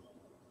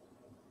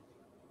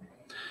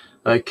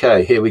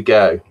 Okay, here we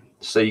go.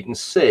 So you can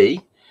see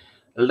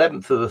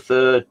 11th of the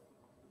 3rd,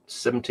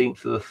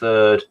 17th of the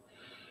 3rd,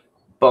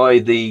 by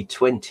the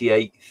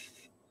 28th.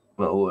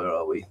 Well, where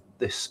are we?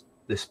 This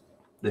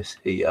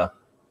here.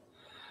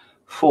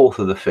 4th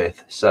of the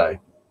 5th. So,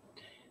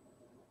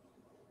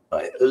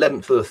 right,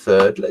 11th of the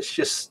 3rd. Let's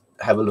just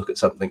have a look at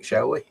something,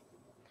 shall we?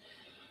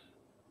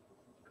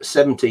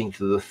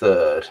 17th of the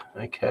 3rd.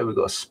 Okay, we've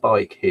got a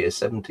spike here.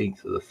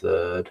 17th of the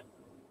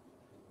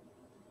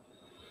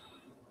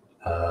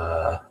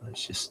 3rd.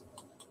 Let's just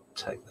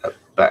take that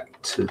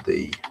back to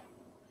the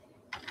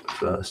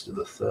 1st of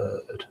the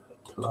 3rd.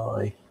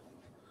 Apply.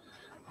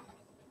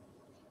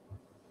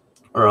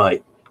 All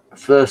right,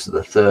 1st of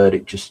the 3rd.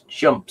 It just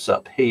jumps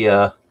up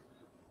here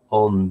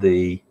on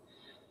the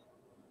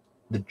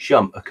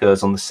jump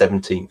occurs on the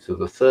 17th of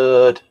the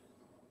 3rd.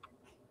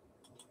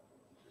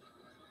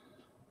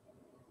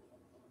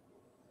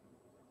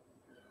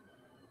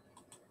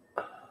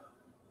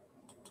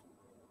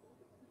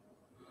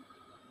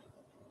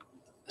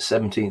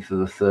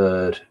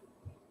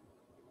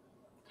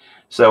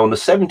 So on the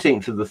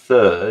 17th of the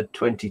 3rd,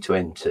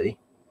 2020,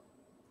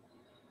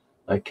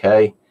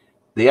 okay,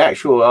 the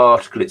actual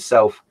article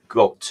itself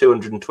got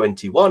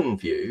 221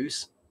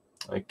 views,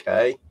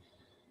 okay,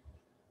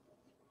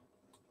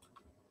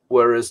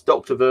 whereas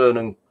Dr.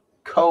 Vernon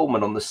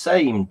Coleman on the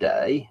same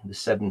day, the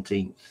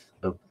 17th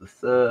of the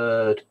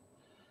 3rd,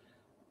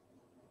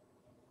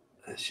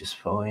 let's just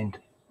find.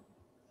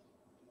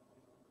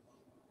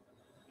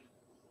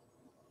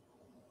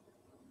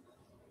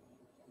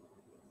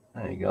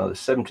 There you go, the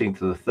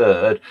 17th of the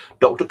 3rd,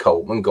 Dr.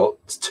 Coleman got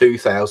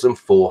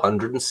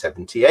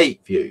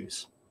 2,478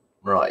 views.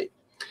 Right.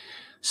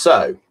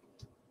 So,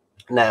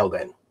 now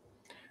then,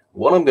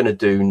 what I'm going to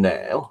do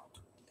now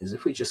is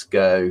if we just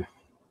go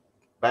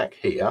back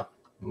here,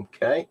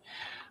 okay,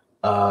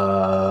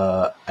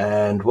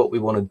 and what we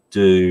want to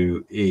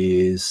do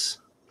is,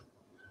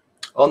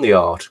 on the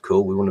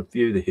article, we want to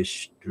view the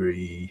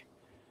history.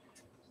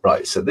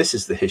 Right, so this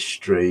is the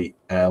history,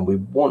 and we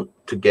want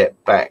to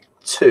get back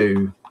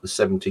to the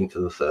 17th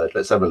of the 3rd.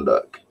 Let's have a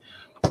look.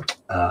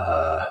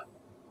 So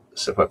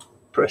if I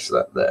press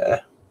that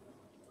there,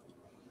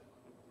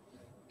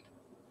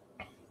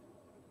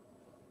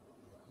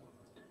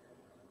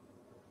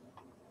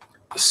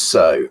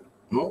 so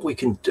what we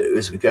can do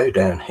is we go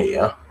down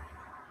here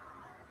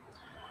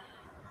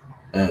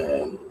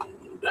and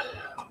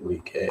we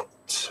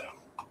get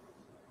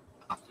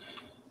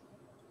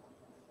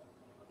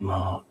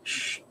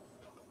March.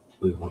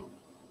 We want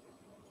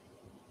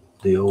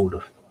the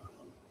older.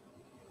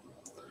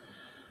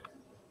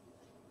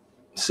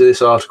 So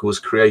this article was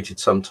created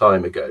some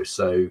time ago.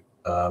 So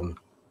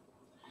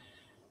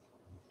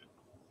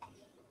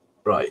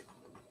right.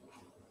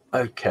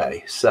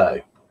 Okay.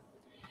 So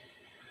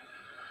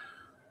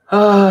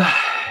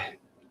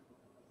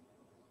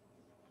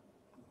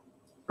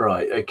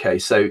right. Okay.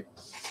 So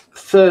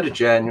 3rd of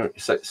January.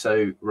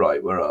 So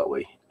right. Where are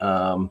we?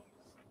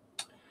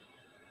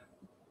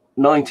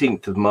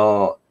 19th of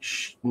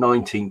March.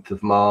 19th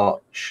of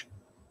March.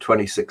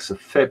 26th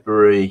of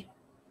February.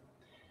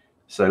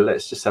 So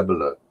let's just have a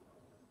look.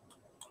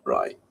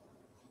 Right.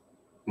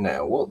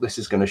 Now, what this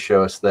is going to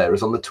show us there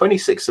is on the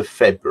 26th of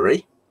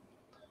February.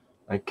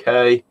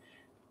 Okay.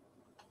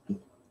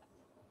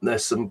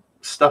 There's some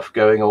stuff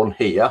going on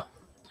here.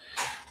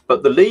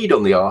 But the lead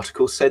on the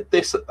article said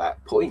this at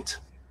that point.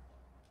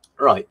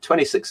 Right,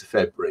 26th of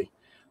February.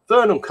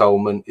 Vernon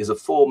Coleman is a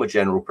former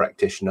general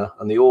practitioner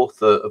and the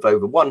author of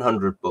over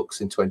 100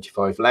 books in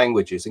 25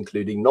 languages,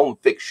 including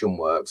non-fiction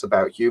works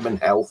about human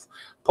health,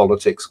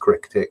 politics,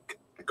 cricket,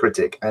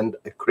 and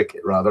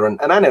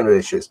animal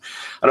issues,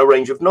 and a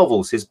range of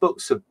novels. His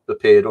books have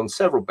appeared on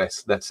several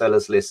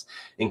bestsellers lists,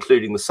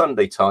 including the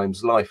Sunday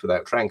Times. Life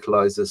Without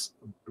Tranquilizers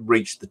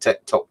reached the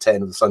top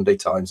 10 of the Sunday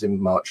Times in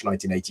March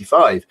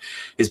 1985.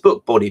 His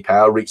book Body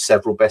Power reached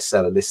several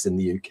bestseller lists in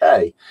the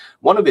UK.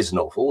 One of his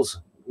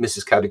novels,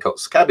 Mrs.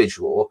 Caddicott's Cabbage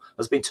War,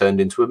 has been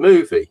turned into a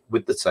movie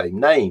with the same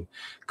name.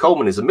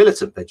 Coleman is a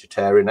militant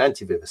vegetarian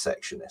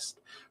anti-vivisectionist.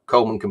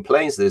 Coleman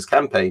complains that his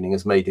campaigning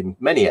has made him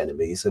many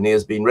enemies and he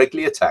has been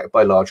regularly attacked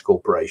by large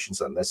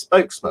corporations and their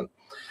spokesmen.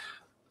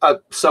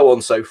 So on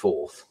and so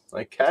forth.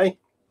 Okay,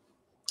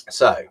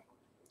 so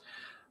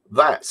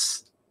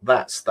that's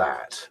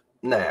that.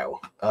 Now,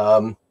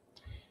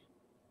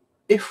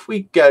 if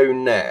we go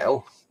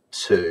now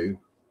to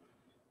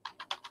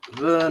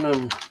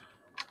Vernon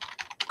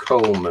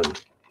Coleman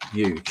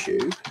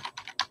YouTube.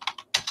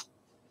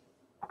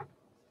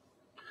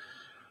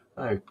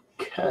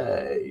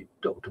 Okay,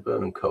 Dr.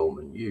 Vernon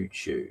Coleman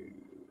YouTube.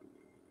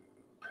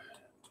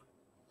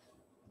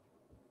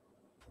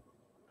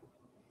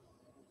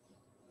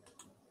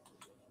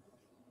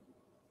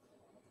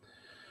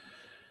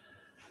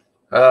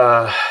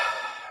 Let's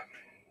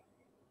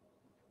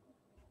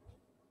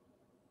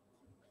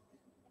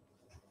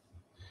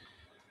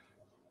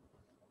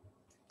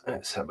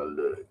have a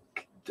look.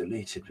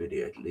 Deleted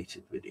video,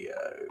 deleted video.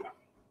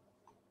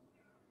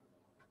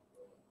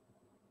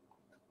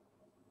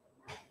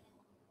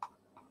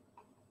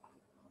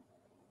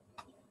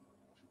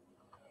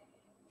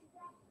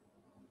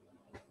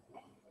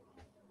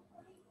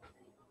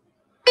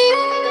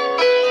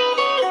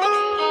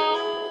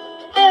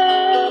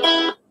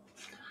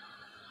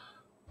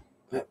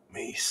 Let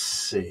me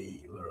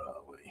see, where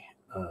are we?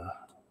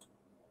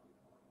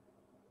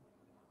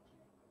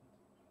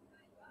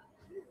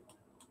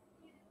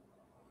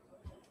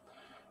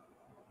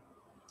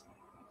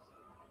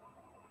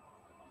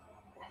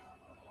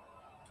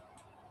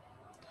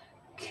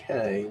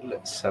 Okay,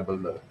 let's have a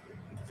look.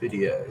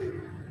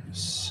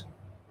 Videos.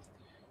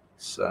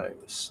 So,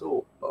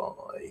 sort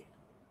by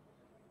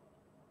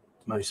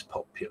most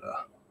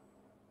popular.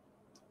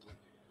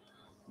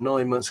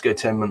 9 months ago,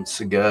 10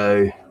 months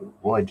ago,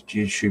 why did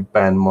YouTube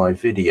ban my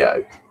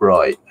video?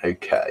 Right,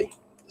 okay.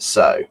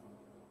 So,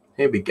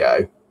 here we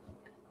go.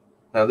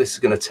 Now, this is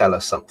going to tell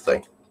us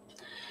something.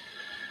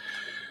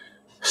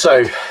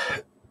 So,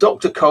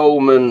 Dr.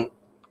 Coleman,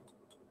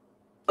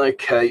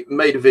 okay,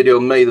 made a video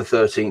on May the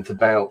 13th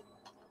about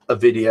a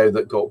video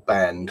that got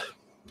banned,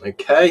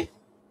 okay?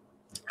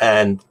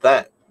 And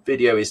that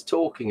video is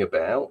talking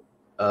about,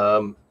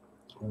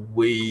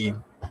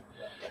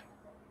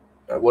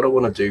 what I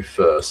want to do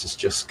first is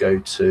just go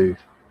to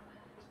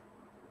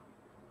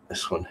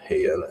this one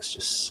here. Let's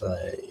just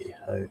say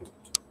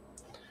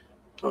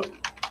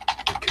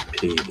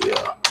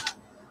Wikipedia.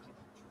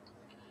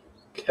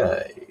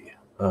 Okay.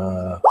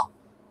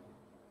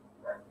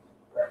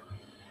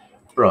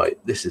 Right,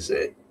 this is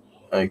it.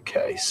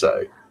 Okay,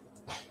 so